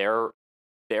from their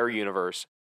universe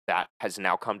that has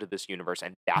now come to this universe,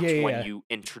 and that's Yeah, when yeah. you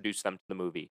introduce them to the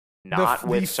movie, not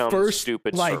with some first,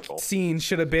 stupid like, circle. scene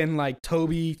should have been like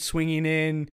Toby swinging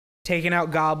in, taking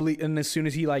out Goblin, and as soon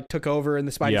as he like took over in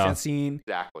the Spidey Yeah. Sense scene,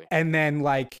 Exactly. and then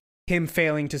like him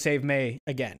failing to save May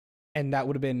again, and that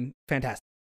would have been fantastic.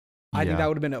 I think that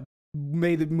would have been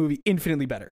made the movie infinitely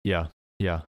better. Yeah.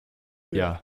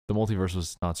 The multiverse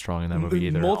was not strong in that movie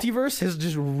either. Multiverse has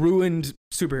just ruined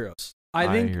superheroes. I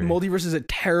think agree. multiverse is a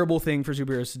terrible thing for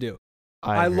superheroes to do.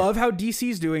 I agree. love how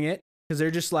DC's doing it because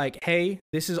they're just like, hey,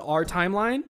 this is our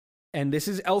timeline, and this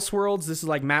is Elseworlds. This is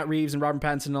like Matt Reeves and Robert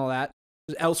Pattinson and all that.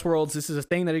 Elseworlds. This is a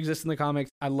thing that exists in the comics.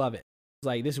 I love it. It's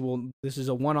like this is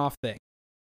a one-off thing.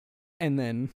 And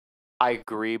then I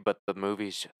agree, but the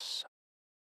movie's just.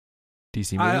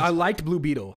 DC movies. I liked Blue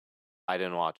Beetle. I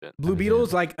didn't watch it. Blue Beetle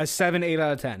is like a 7, 8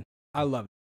 out of 10. I love it.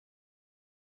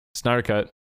 Snyder Cut.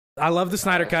 I love the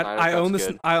Snyder Cut. Snyder I own Cut's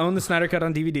the good. I own the Snyder Cut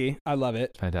on DVD. I love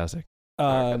it. Fantastic.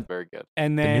 That's very good.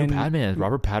 And The then new Batman.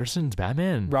 Robert Patterson's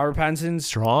Batman. Robert Pattinson's.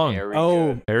 Strong. Very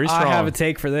Oh, good. Very strong. I have a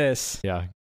take for this. Yeah.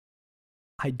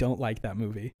 I don't like that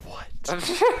movie. What?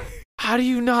 How do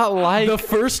you not like The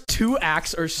first 2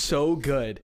 acts are so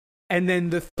good. And then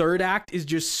the third act is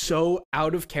just so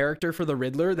out of character for the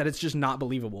Riddler that it's just not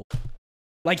believable.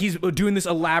 Like he's doing this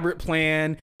elaborate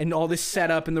plan and all this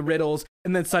setup and the riddles,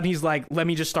 and then suddenly he's like, let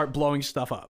me just start blowing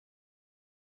stuff up.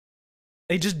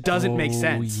 It just doesn't make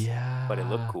sense. Yeah. But it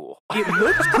looked cool. It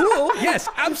looked cool. Yes,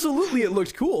 absolutely it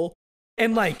looked cool.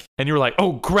 And like And you were like,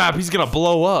 oh crap, he's gonna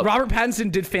blow up. Robert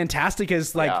Pattinson did fantastic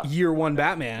as like Yeah. year 1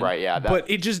 Batman. Right, yeah. But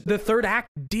it just the third act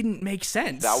didn't make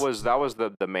sense. That was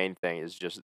the main thing, is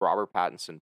just Robert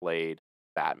Pattinson played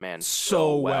Batman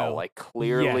So well. Like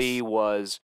clearly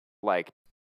Yes.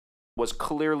 was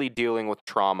clearly dealing with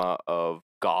trauma of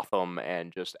Gotham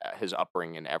and just his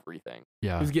upbringing and everything.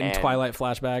 Yeah. He was getting And- Twilight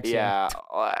flashbacks.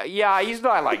 Yeah, he's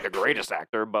not like the greatest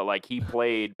actor, but like he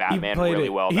played Batman played really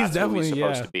it. well. He's That's who he's definitely-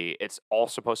 supposed yeah. to be. It's all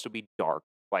supposed to be dark.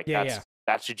 Like Yeah,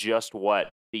 that's just what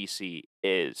DC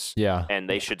is. Yeah. And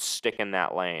they should stick in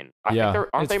that lane. I Yeah. think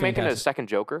aren't It's they making a fantastic. second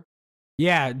Joker?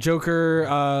 Yeah,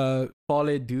 Joker,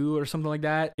 Folle Do or something like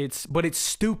that. It's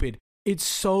stupid. It's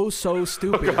so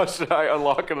stupid. Oh gosh, did I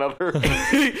unlock another?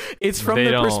 It's from They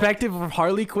the don't. perspective of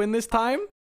Harley Quinn this time,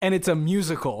 and it's a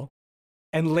musical,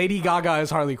 and Lady Gaga is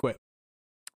Harley Quinn.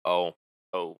 oh.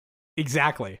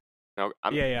 Exactly. No,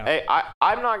 Yeah. Hey,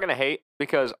 I'm not gonna hate,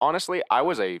 because honestly, I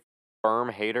was a firm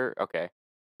hater. Okay,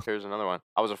 here's another one.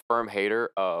 I was a firm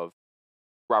hater of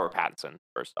Robert Pattinson.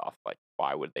 First off, like,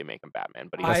 why would they make him Batman?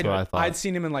 But That's what I thought. I'd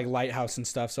seen him in like Lighthouse and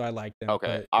stuff, so I liked him.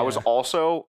 okay. but, I was yeah.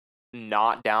 also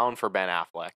not down for Ben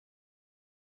Affleck,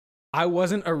 I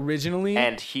wasn't originally,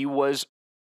 and he was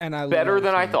and I better loved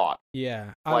than I him. thought.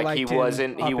 Yeah, I Like liked he him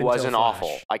wasn't up until awful.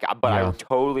 Flash. Like, but I Yeah.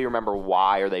 totally remember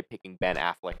why are they picking Ben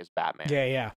Affleck as Batman.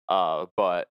 Yeah.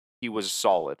 But he was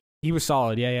solid. He was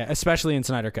solid. Yeah. Especially in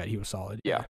Snyder Cut, he was solid.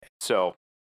 Yeah. So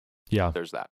Yeah.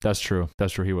 there's that. That's true.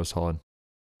 That's true. He was solid.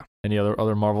 Any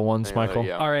other Marvel ones, Any other- Michael?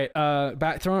 yeah. All right.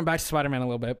 Throwing it back to Spider-Man a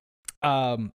little bit.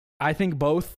 I think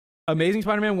both Amazing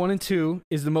Spider-Man 1 and 2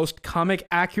 is the most comic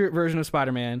accurate version of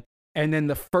Spider-Man, and then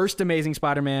the first Amazing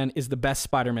Spider-Man is the best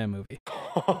Spider-Man movie.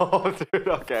 Oh, dude,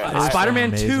 okay. That's Spider-Man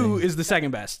amazing. 2 is the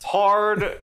second best.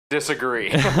 Hard disagree.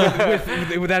 with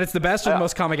that, it's the best or the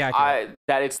most comic accurate.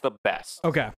 That it's the best.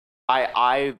 Okay,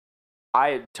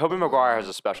 Tobey Maguire has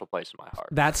a special place in my heart.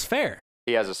 that's fair.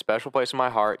 He has a special place in my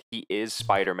heart. He is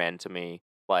Spider-Man to me.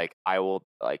 Like, I will,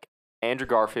 like, Andrew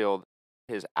Garfield,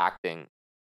 his acting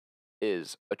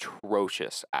is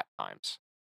atrocious at times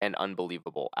and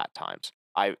unbelievable at times.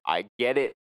 I get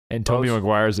it. And Tobey Most-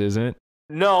 Maguire's isn't.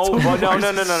 No, Tobey but no.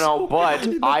 Maguire's so But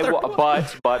funny in the I third will,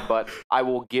 one. but I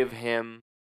will give him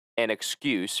an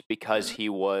excuse because he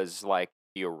was like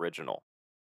the original.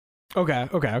 Okay.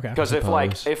 Because if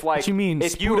suppose. like What you mean?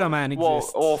 if you Spider-Man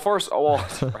exists.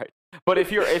 right. But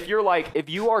if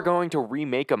you are going to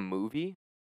remake a movie,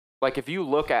 like if you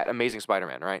look at Amazing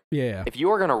Spider-Man, right? Yeah. If you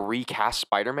are gonna recast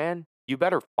Spider-Man, you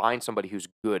better find somebody who's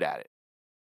good at it,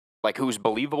 like who's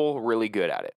believable, really good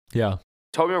at it. Yeah.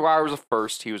 Tobey Maguire was the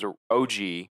first; he was a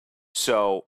OG.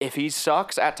 So if he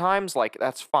sucks at times, like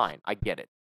that's fine. I get it.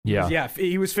 Yeah. Yeah,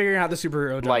 he was figuring out the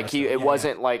superhero genre Like stuff. it Yeah,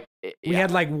 wasn't like We had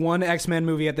like one X-Men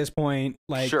movie at this point.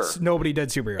 Like Sure. nobody did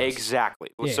superheroes. exactly.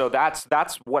 Yeah. So that's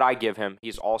what I give him.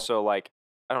 He's also like,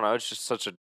 I don't know. It's just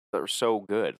they're so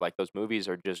good. Like those movies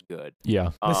are just good.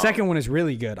 Yeah. The second one is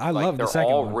really good. I like, love the they're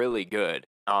second all one. really good.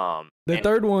 The and-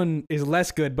 third one is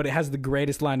less good, but it has the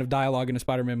greatest line of dialogue in a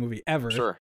Spider-Man movie ever.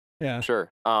 Sure, Yeah. sure.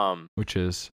 Which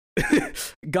is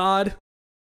God,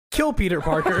 kill Peter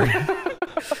Parker.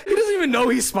 He doesn't even know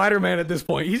he's Spider-Man at this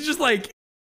point. He's just like,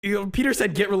 Peter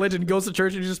said, "Get religion." Goes to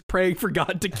church and just praying for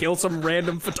God to kill some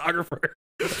random photographer.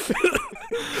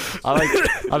 I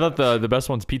thought the best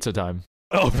one's Pizza Time.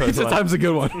 Oh, Pizza Time's a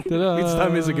good one. Pizza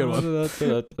Time is a good one.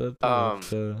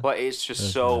 But it's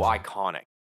just so iconic.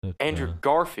 Andrew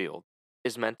Garfield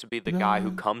is meant to be the guy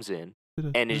who comes in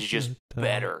and is just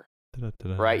better,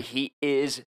 right? He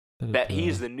is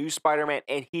the new Spider-Man,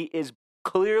 and he is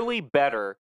clearly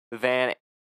better than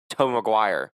Tobey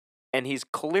Maguire. And he's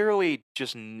clearly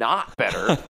just not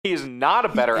better. He is not a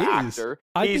better actor.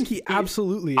 I think he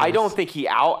absolutely is. I don't think he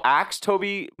outacts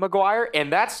Tobey Maguire,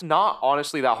 and that's not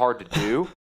honestly that hard to do.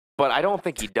 But I don't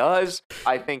think he does.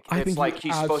 I think it's like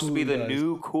he's supposed to be the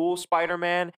new cool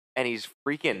Spider-Man, and he's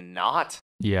freaking not.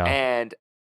 Yeah. And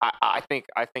I think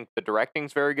the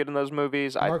directing's very good in those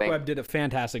movies. Mark Webb did a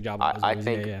fantastic job. I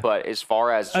think, but as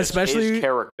far as just his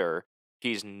character,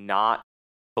 he's not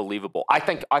believable. I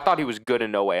thought he was good in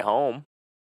No Way Home.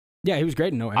 Yeah, he was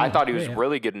great in No Way Home. I thought he was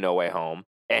really good in No Way Home,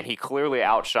 and he clearly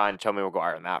outshined Tobey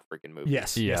Maguire in that freaking movie.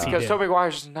 Yes, because Tobey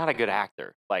Maguire's just not a good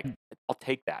actor. Like, I'll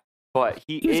take that, but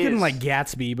he is good in like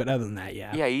Gatsby. But other than that,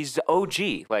 yeah, he's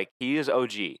OG. Like, he is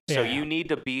OG. So you need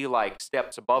to be like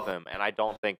steps above him, and I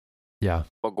don't think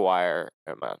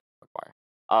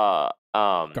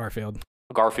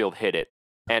Garfield hit it.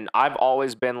 And I've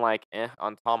always been like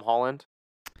on Tom Holland.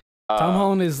 Tom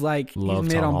Holland is like he's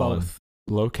mid on both.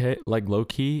 Low key.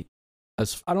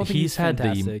 I don't think he's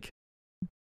fantastic.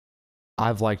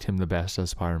 I've liked him the best as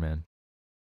Spider-Man.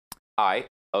 I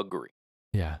agree.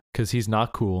 Yeah, because he's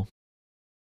not cool.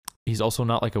 He's also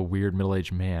not like a weird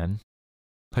middle-aged man,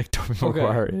 like Tobey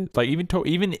Maguire is. Like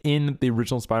even in the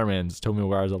original Spider-Man's, Tobey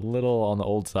Maguire is a little on the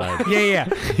old side. Yeah.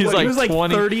 He was like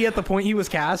 20. 30 at the point he was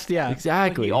cast. Yeah,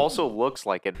 exactly. He also looks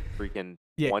like a freaking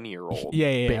 20-year-old.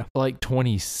 Yeah. Like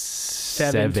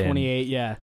 27, 28.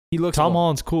 Yeah, he looks. Tom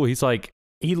Holland's cool. He's like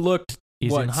he looked.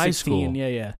 He's in high 16? school.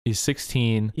 Yeah. He's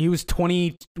 16. He was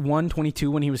 21, 22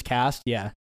 when he was cast.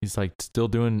 Yeah. He's like still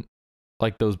doing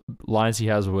like those lines he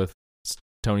has with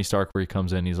Tony Stark where he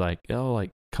comes in. He's like, "Oh,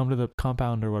 like come to the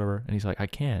compound or whatever," and he's like, "I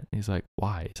can't." And he's like,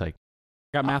 "Why?" He's like,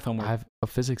 "Got math homework. I have a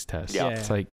physics test." Yeah.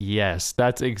 It's like, yes,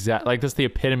 that's that's the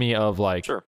epitome of like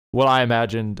sure. what I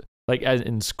imagined. Like as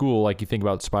in school, like you think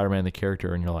about Spider-Man the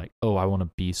character, and you're like, "Oh, I want to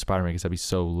be Spider-Man because that'd be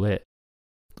so lit."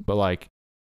 But like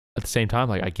at the same time,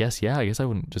 like I guess I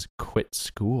wouldn't just quit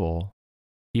school,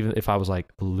 even if I was like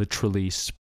literally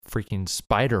freaking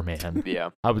Spider-Man. Yeah,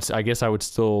 I guess I would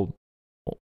still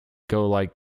go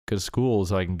to school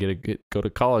so I can go to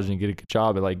college and get a good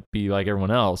job and like be like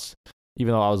everyone else,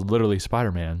 even though I was literally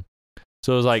Spider-Man.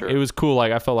 So it was like it was cool.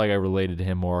 Like I felt like I related to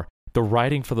him more. The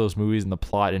writing for those movies and the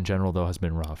plot in general though has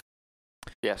been rough.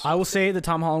 Yes, I will say the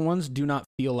Tom Holland ones do not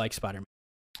feel like Spider-Man.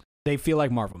 They feel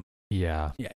like Marvel.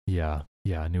 Yeah.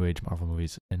 New age Marvel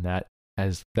movies, and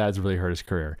that's really hurt his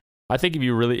career. I think if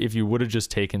you would have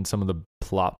just taken some of the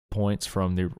plot points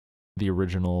from the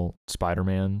original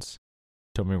Spider-Mans,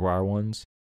 Tobey Maguire ones,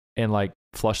 and like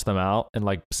flush them out and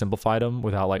like simplified them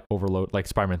without like overload. Like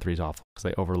Spider-Man 3 is awful because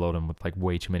they overload them with like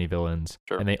way too many villains,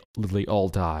 and they literally all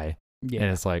die. Yeah.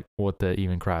 And it's like, what the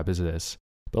even crap is this?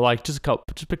 But like, just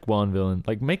pick one villain.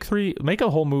 Like, make a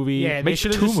whole movie. Yeah, make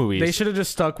two movies. They should have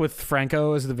just stuck with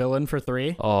Franco as the villain for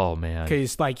 3. Oh man,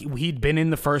 because like he'd been in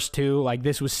the first 2. Like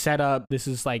this was set up. This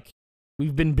is like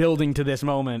we've been building to this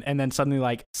moment, and then suddenly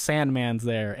like Sandman's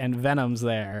there and Venom's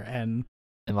there, and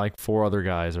like 4 other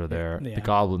guys are there. Yeah. The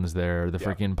Goblin's there. The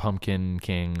freaking Pumpkin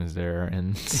King is there,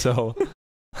 and so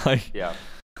like not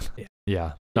good.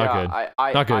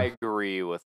 Not good. I agree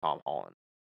with Tom Holland,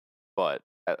 but.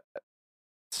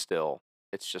 Still,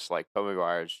 it's just like Tobey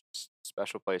Maguire's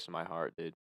special place in my heart,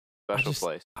 dude. Special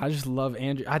place. I just love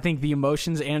Andrew. I think the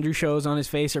emotions Andrew shows on his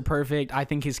face are perfect. I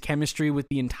think his chemistry with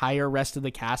the entire rest of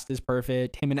the cast is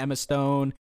perfect. Him and Emma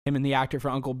Stone, him and the actor for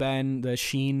Uncle Ben, the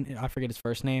Sheen, I forget his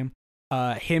first name.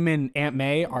 Him and Aunt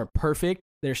May are perfect.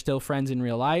 They're still friends in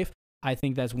real life. I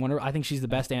think that's wonderful. I think she's the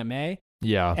best Aunt May.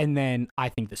 Yeah. And then I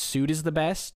think the suit is the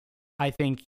best. I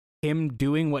think him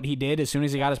doing what he did as soon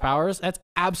as he got his powers, that's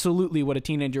absolutely what a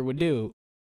teenager would do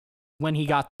when he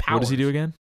got powers. What does he do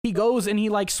again? He goes and he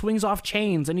like swings off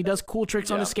chains and he does cool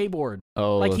tricks on his skateboard.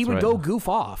 Oh, like he would go goof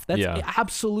off. That's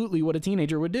absolutely what a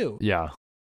teenager would do. Yeah.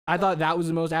 I thought that was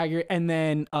the most accurate. And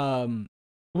then,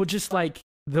 just like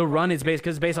the run is based,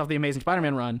 because it's based off the Amazing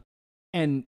Spider-Man run.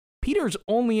 And Peter's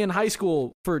only in high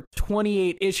school for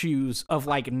 28 issues of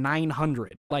like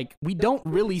 900. Like we don't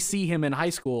really see him in high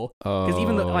school because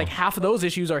even like half of those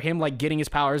issues are him like getting his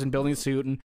powers and building a suit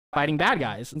and fighting bad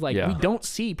guys. It's like we don't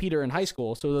see Peter in high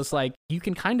school, so it's like you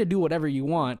can kind of do whatever you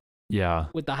want. Yeah.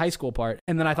 With the high school part,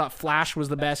 and then I thought Flash was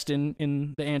the best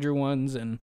in the Andrew ones,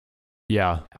 and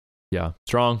Yeah.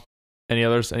 Strong. Any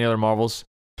others? Any other Marvels?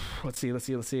 Let's see. Or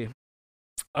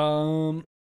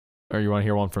you want to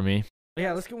hear one from me?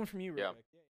 Yeah, let's get one from you. Yeah.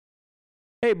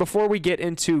 Hey, before we get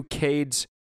into Cade's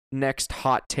next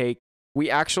hot take, we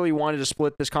actually wanted to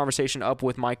split this conversation up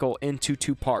with Michael into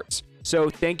 2 parts. So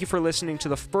thank you for listening to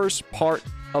the first part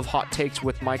of Hot Takes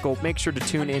with Michael. Make sure to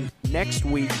tune in next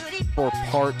week for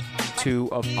part 2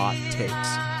 of Hot Takes.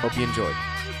 Hope you enjoyed.